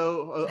features,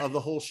 though, of the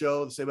whole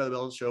show, the Saved by the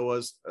Bell show,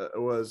 was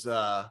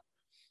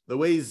the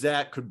way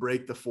Zach could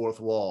break the fourth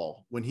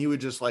wall when he would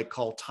just like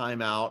call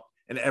timeout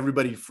and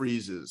everybody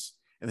freezes.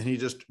 And then he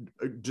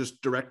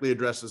just directly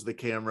addresses the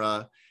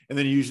camera, and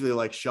then he usually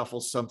like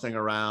shuffles something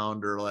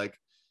around or like,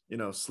 you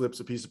know, slips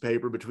a piece of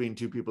paper between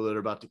two people that are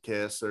about to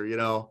kiss or, you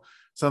know,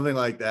 something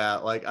like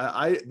that. Like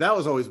I that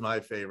was always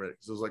my favorite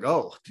because it was like,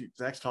 oh, dude,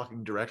 Zach's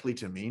talking directly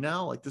to me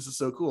now. Like, this is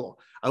so cool.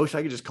 I wish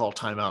I could just call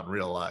timeout in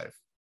real life.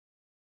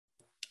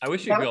 I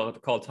wish you'd be able to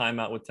call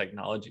timeout with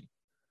technology.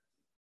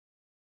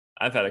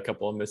 I've had a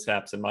couple of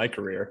mishaps in my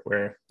career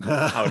where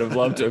I would have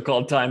loved to have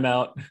called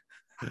timeout.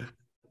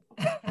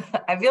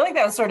 I feel like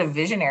that was sort of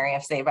visionary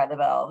of Saved by the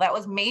Bell. That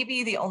was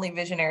maybe the only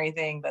visionary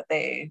thing that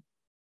they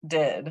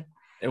did.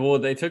 Well,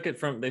 they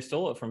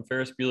stole it from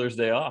Ferris Bueller's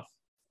Day Off.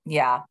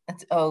 Yeah.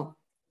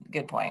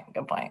 Good point.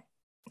 Good point.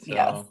 So,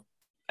 yes.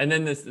 And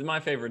then my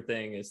favorite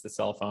thing is the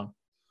cell phone.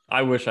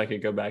 I wish I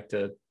could go back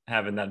to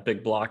having that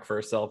big block for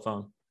a cell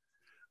phone.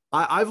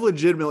 I've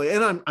legitimately,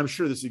 and I'm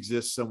sure this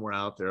exists somewhere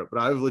out there,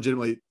 but I've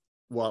legitimately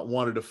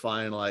wanted to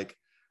find like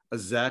a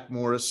Zach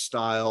Morris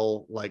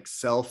style like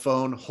cell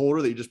phone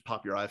holder that you just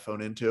pop your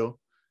iPhone into.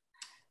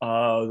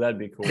 Oh, that'd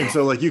be cool. And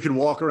so like you can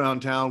walk around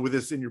town with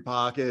this in your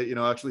pocket, you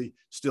know, actually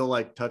still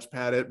like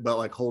touchpad it, but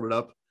like hold it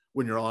up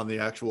when you're on the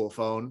actual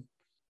phone.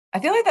 I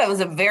feel like that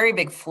was a very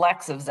big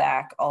flex of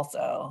Zach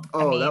also.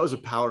 Oh, I mean, that was a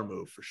power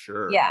move for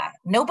sure. Yeah.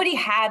 Nobody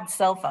had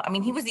cell phone. I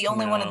mean, he was the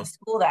only one in the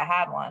school that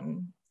had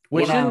one.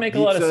 Which didn't make a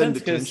lot of sense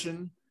because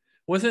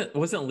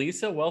wasn't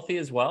Lisa wealthy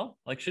as well?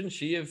 Like, shouldn't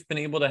she have been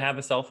able to have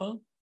a cell phone?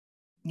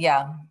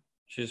 Yeah.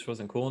 She just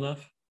wasn't cool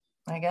enough.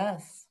 I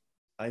guess.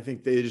 I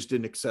think they just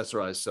didn't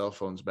accessorize cell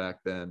phones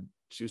back then.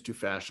 She was too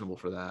fashionable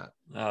for that.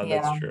 Oh,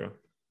 that's true.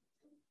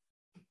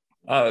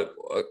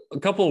 A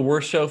couple of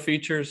worst show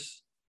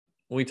features.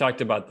 We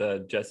talked about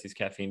the Jesse's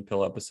caffeine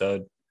pill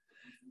episode.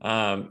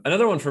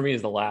 Another one for me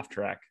is the laugh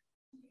track.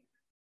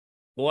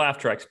 The laugh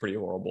track's pretty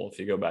horrible if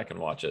you go back and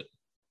watch it.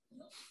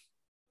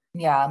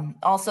 Yeah.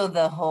 Also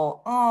the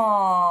whole,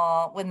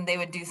 when they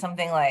would do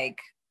something like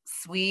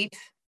sweet,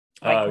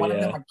 like one of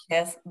them would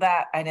kiss.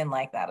 That I didn't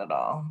like that at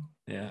all.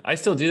 Yeah. I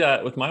still do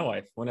that with my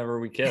wife whenever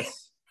we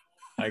kiss.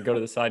 I go to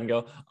the side and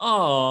go,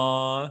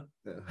 "Aw."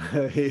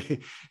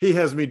 He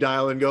has me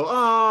dial and go,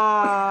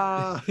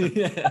 "Ah."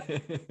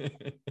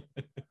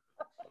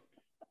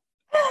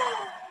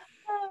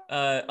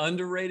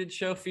 Underrated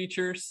show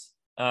features.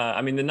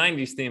 I mean, the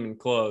 90s theme and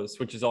clothes,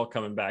 which is all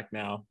coming back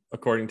now,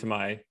 according to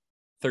my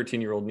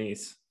 13-year-old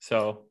niece.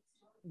 So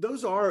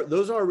those are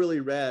really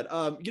rad.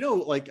 You know,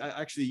 like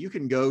actually you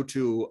can go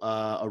to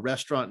a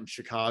restaurant in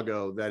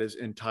Chicago that is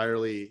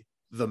entirely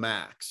the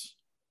Max.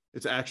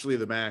 It's actually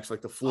the Max,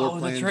 like the floor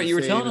plan. Oh, that's right. You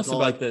were telling us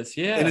about this.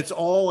 Yeah. And it's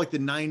all like the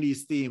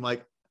 90s theme.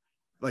 Like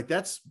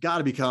that's got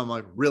to become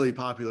like really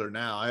popular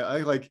now.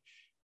 I like,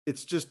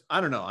 it's just, I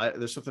don't know.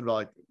 There's something about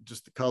like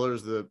just the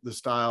colors, the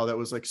style that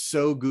was like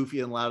so goofy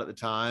and loud at the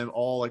time,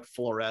 all like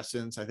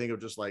fluorescence. I think of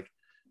just like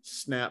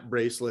snap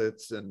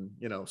bracelets and,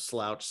 you know,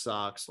 slouch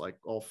socks, like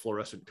all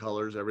fluorescent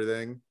colors,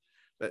 everything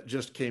that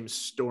just came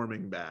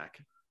storming back.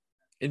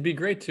 It'd be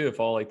great too if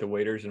all like the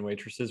waiters and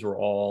waitresses were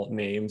all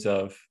names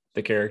of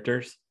the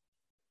characters.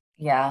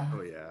 Yeah.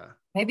 Oh yeah.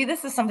 Maybe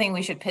this is something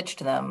we should pitch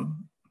to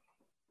them.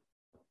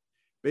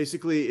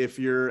 Basically, if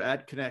you're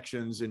at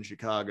Connections in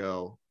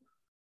Chicago,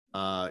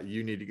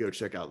 you need to go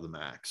check out the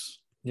Max.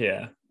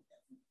 Yeah,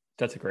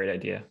 that's a great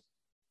idea.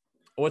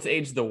 What's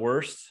aged the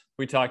worst?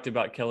 We talked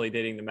about Kelly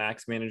dating the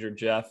Max manager,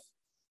 Jeff,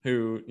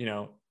 who, you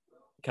know,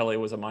 Kelly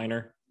was a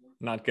minor,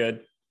 not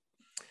good.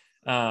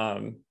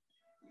 And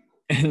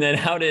then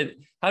how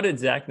did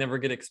Zach never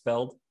get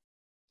expelled?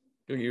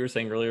 You were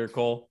saying earlier,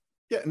 Cole.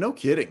 Yeah, no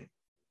kidding.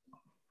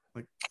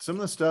 Like some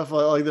of the stuff,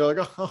 like they're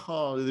like,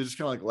 oh, they just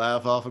kind of like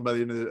laugh off, and by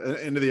the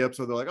end of the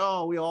episode, they're like,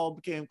 oh, we all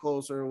became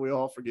closer, we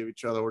all forgive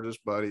each other, we're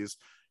just buddies,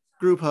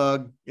 group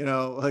hug, you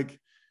know, like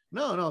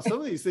no, some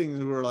of these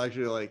things were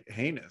actually like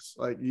heinous.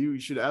 Like you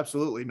should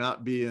absolutely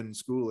not be in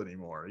school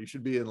anymore. You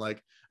should be in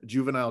like a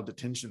juvenile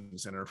detention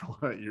center for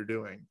what you're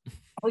doing.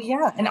 Oh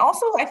yeah, and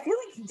also I feel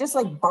like he just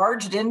like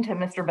barged into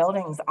Mr.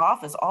 Belding's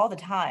office all the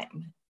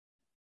time.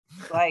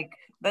 Like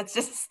that's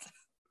just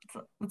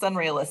it's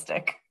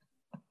unrealistic.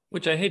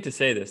 Which I hate to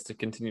say this to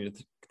continue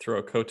to throw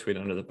a co-tweet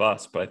under the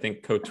bus, but I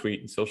think co-tweet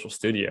and Social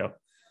Studio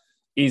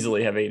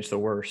easily have aged the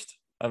worst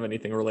of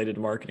anything related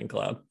to Marketing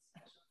Cloud.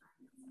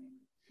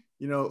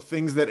 You know,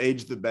 things that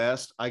age the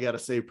best, I gotta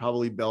say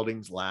probably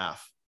Belding's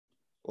laugh.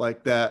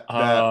 Like that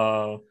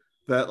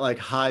like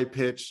high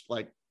pitched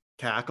like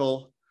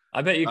cackle.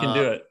 I bet you can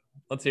do it.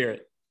 Let's hear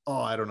it.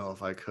 Oh, I don't know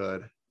if I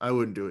could. I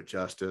wouldn't do it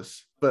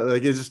justice. But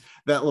like it's just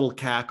that little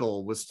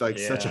cackle was like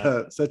such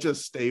a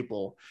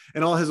staple.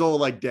 And all his old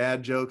like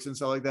dad jokes and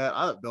stuff like that.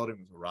 I thought Belding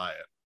was a riot.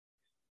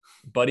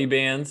 Buddy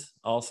bands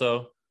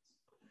also.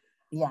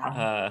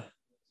 Yeah.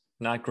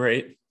 Not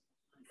great.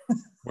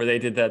 Where they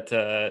did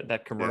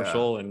that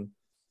commercial and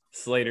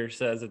Slater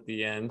says at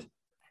the end,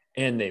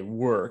 and they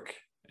work.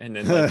 And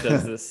then like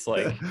does this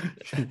like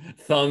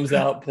thumbs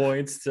out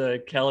points to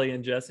Kelly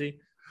and Jesse.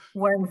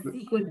 Wearing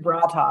sequin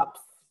bra tops.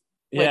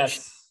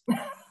 Yes.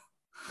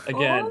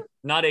 Again,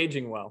 not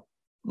aging well.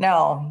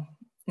 No.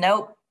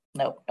 Nope.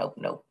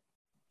 Note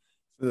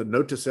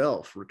to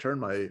self: return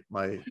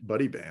my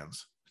buddy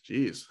bands.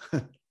 Jeez.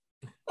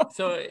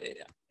 So,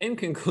 in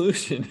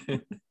conclusion,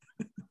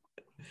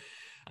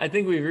 I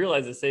think we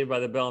realized that Saved by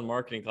the Bell and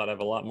Marketing Cloud have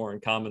a lot more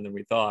in common than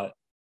we thought.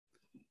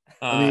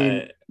 I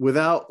mean,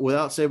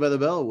 without Saved by the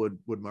Bell, would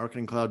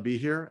Marketing Cloud be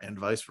here, and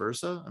vice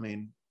versa? I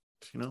mean,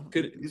 you know,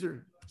 these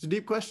are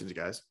deep questions,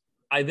 guys.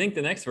 I think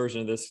the next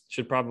version of this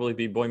should probably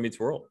be Boy Meets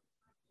World.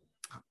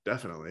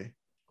 Definitely.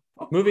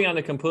 Moving on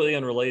to completely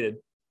unrelated.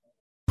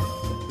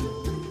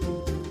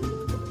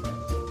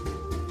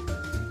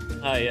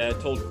 I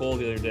told Cole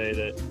the other day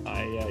that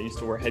I used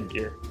to wear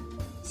headgear.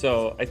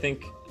 So I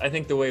think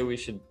the way we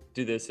should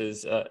do this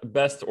is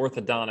best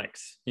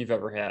orthodontics you've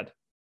ever had.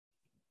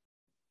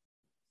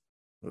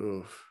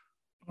 Oof.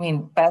 I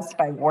mean, best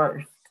by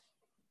worst.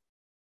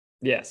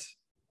 Yes.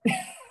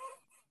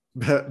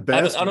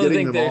 Best I don't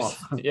think there's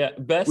off.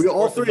 Best. We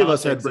all three of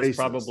us had orthodontics braces. is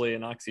probably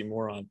an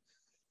oxymoron.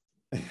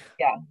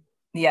 Yeah.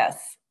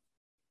 Yes.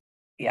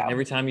 Yeah. And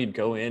every time you'd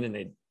go in and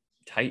they'd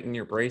tighten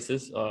your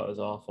braces, oh, it was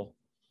awful.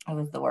 It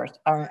was the worst.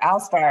 All right, I'll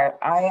start.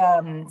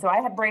 So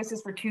I had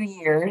braces for 2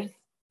 years,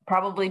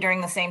 probably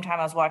during the same time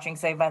I was watching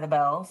Saved by the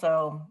Bell.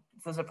 So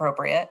this was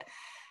appropriate.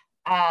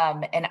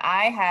 And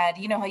I had,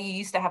 you know how you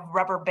used to have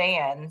rubber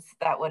bands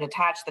that would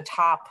attach the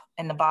top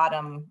and the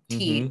bottom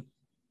teeth. Mm-hmm.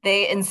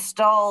 They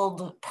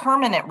installed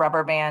permanent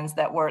rubber bands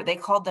they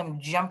called them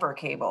jumper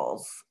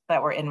cables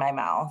that were in my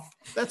mouth.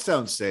 That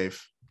sounds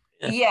safe.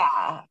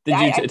 Yeah. Did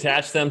you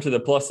attach them to the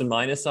plus and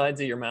minus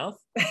sides of your mouth?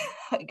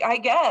 I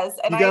guess.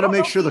 And you got to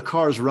make sure the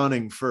car's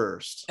running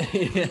first.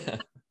 Yeah.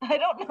 I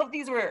don't know if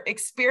these were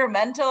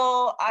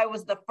experimental. I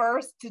was the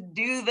first to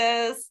do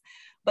this,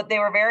 but they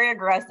were very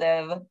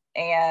aggressive.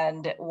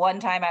 And one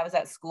time I was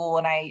at school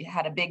and I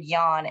had a big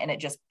yawn and it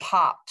just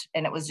popped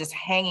and it was just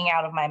hanging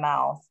out of my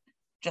mouth,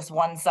 just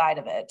one side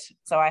of it.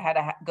 So I had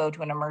to go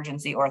to an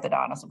emergency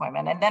orthodontist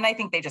appointment. And then I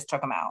think they just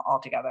took them out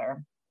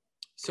altogether.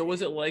 So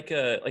was it like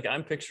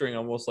I'm picturing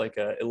almost like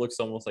it looks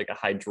almost like a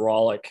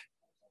hydraulic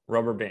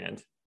rubber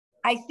band.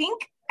 I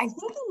think they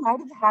might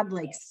have had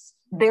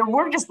there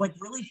were just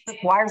really thick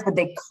wires, but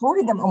they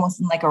coated them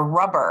almost in like a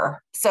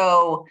rubber.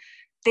 So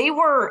they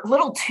were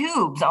little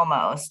tubes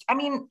almost. I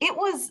mean, it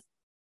was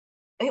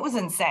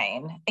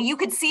insane. And you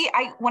could see,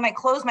 when I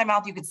closed my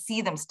mouth, you could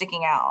see them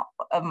sticking out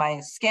of my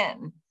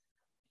skin.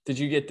 Did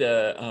you get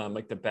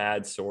the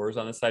bad sores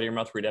on the side of your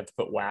mouth where you'd have to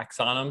put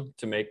wax on them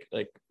to make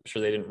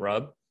sure they didn't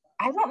rub?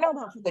 I don't know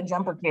about for the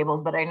jumper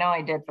cables, but I know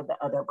I did for the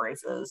other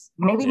braces.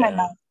 Maybe my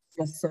mouth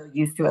was just so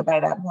used to it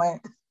by that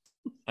point.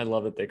 I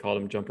love it. They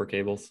called them jumper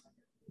cables.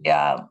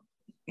 Yeah.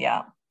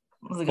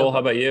 Cole, how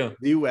about you?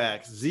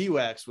 Z-Wax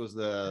was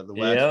the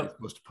wax you're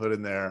supposed to put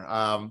in there.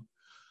 I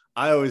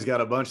always got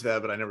a bunch of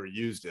that, but I never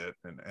used it.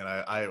 And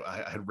I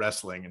had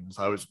wrestling, and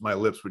so my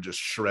lips would just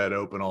shred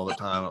open all the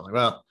time. I was like,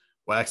 well,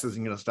 wax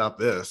isn't going to stop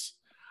this.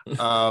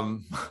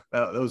 That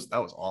was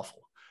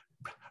awful.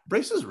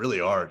 Braces really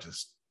are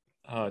just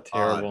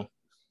terrible.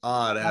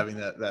 Odd having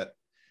that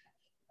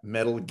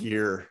metal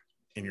gear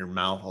in your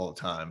mouth all the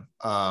time.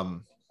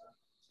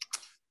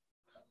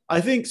 I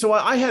think so.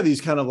 I had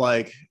these kind of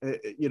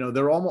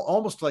they're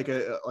almost like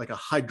a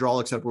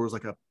hydraulic setup where it was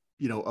like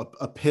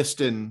a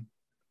piston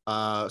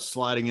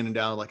sliding in and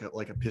down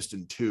like a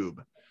piston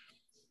tube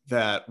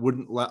that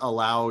wouldn't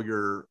allow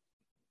your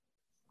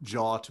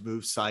jaw to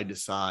move side to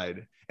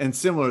side. And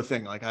similar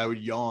thing, like I would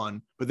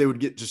yawn, but they would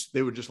just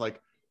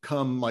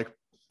come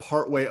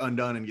part way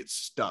undone and get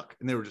stuck,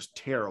 and they were just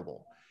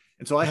terrible.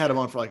 And so I had them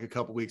on for a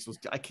couple weeks.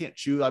 I can't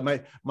chew.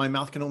 My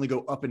mouth can only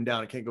go up and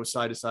down. I can't go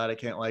side to side. I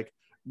can't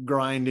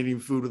grind any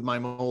food with my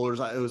molars.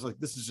 It was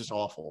this is just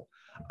awful.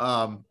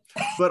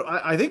 But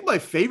I think my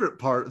favorite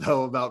part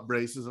though about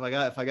braces, if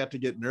I got to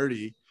get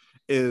nerdy,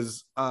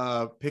 is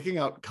picking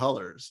out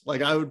colors.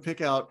 I would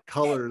pick out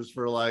colors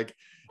for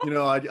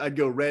I'd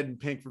go red and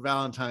pink for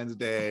Valentine's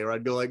Day, or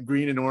I'd go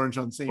green and orange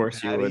on St.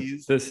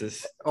 Patty's.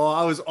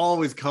 I was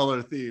always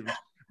color themed.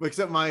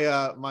 Except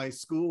my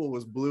school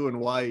was blue and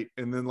white,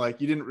 and then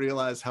you didn't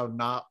realize how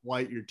not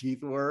white your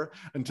teeth were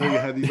until you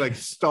had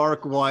these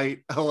stark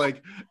white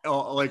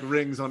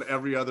rings on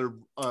every other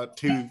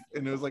tooth,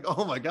 and it was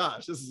oh my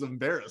gosh, this is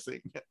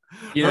embarrassing.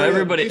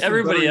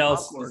 Everybody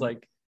else was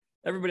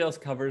Everybody else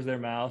covers their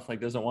mouth,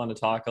 like doesn't want to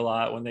talk a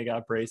lot when they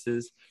got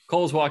braces.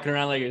 Cole's walking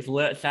around like his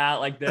lips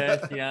out like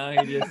this, you know.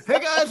 He just, hey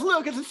guys,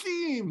 look, it's a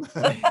theme.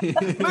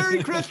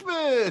 Merry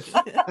Christmas.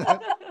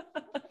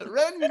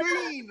 Red and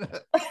green.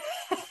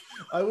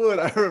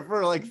 I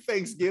prefer like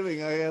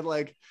Thanksgiving. I had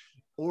like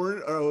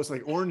orange, or it was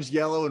like orange,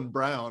 yellow, and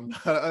brown.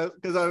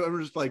 Because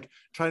I'm just like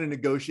trying to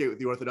negotiate with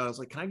the orthodontist.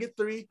 Like, can I get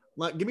 3?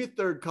 Like, give me a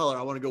third color.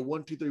 I want to go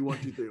 1, 2, 3, 1,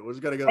 2, 3. We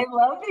just gotta go. I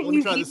love that Let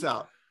me try this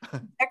out.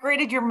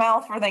 Decorated your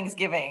mouth for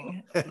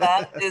Thanksgiving.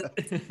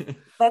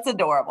 That's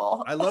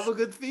adorable. I love a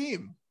good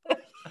theme.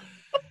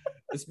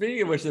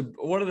 Speaking of which,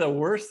 one of the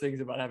worst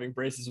things about having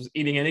braces was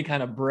eating any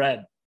kind of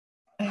bread.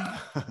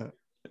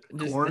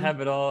 Just Corn?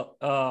 have it all.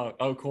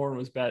 Oh, corn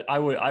was bad. I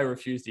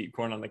refused to eat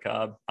corn on the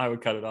cob. I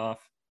would cut it off.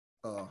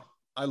 Oh,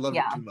 I love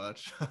it too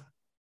much.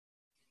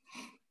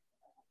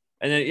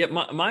 And then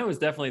mine was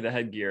definitely the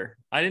headgear.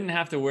 I didn't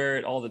have to wear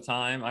it all the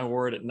time. I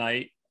wore it at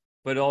night,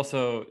 but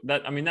also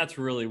that's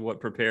really what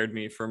prepared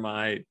me for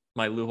my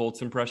Lou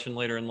Holtz impression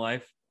later in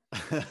life.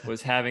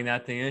 Was having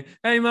that thing.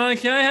 Hey, Mom,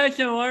 can I have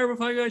some water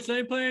before I go to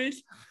sleep,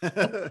 please?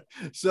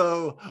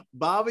 So,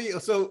 Bobby,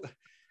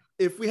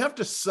 if we have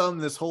to sum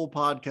this whole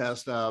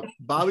podcast up,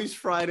 Bobby's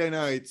Friday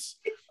nights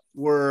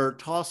were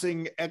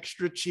tossing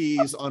extra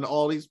cheese on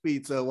Aldi's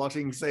Pizza,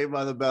 watching Saved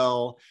by the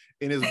Bell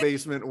in his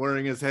basement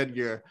wearing his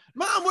headgear.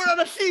 Mom, we're on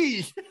a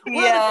cheese.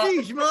 We're on a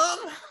cheese, Mom.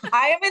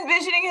 I am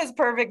envisioning his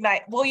perfect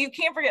night. Well, you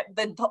can't forget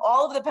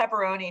all of the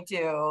pepperoni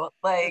too.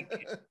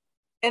 Like,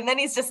 and then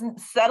he's just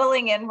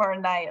settling in for a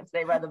night at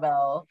Saved by the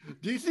Bell.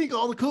 Do you think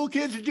all the cool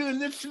kids are doing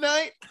this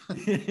tonight?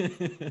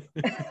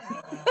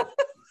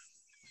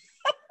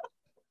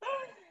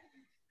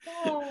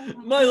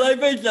 My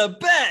life is the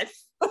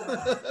best.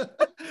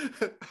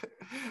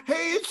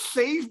 Hey, it's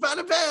Saved by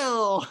the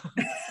Bell.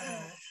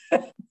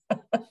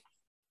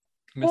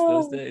 Miss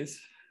those days.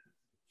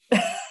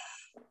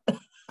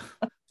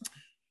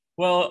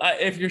 Well,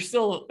 if you're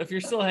still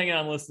hanging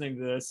on listening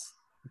to this,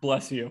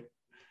 bless you.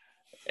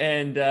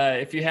 And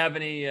if you have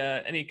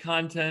any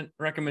content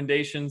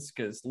recommendations,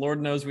 because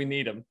Lord knows we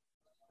need them,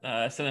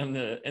 send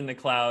them in the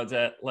clouds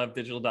at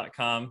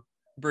levdigital.com.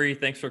 Bree,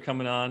 thanks for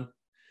coming on.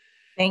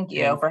 Thank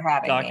you for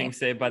having me. Talking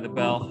Saved by the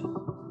Bell.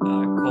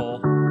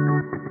 Cole,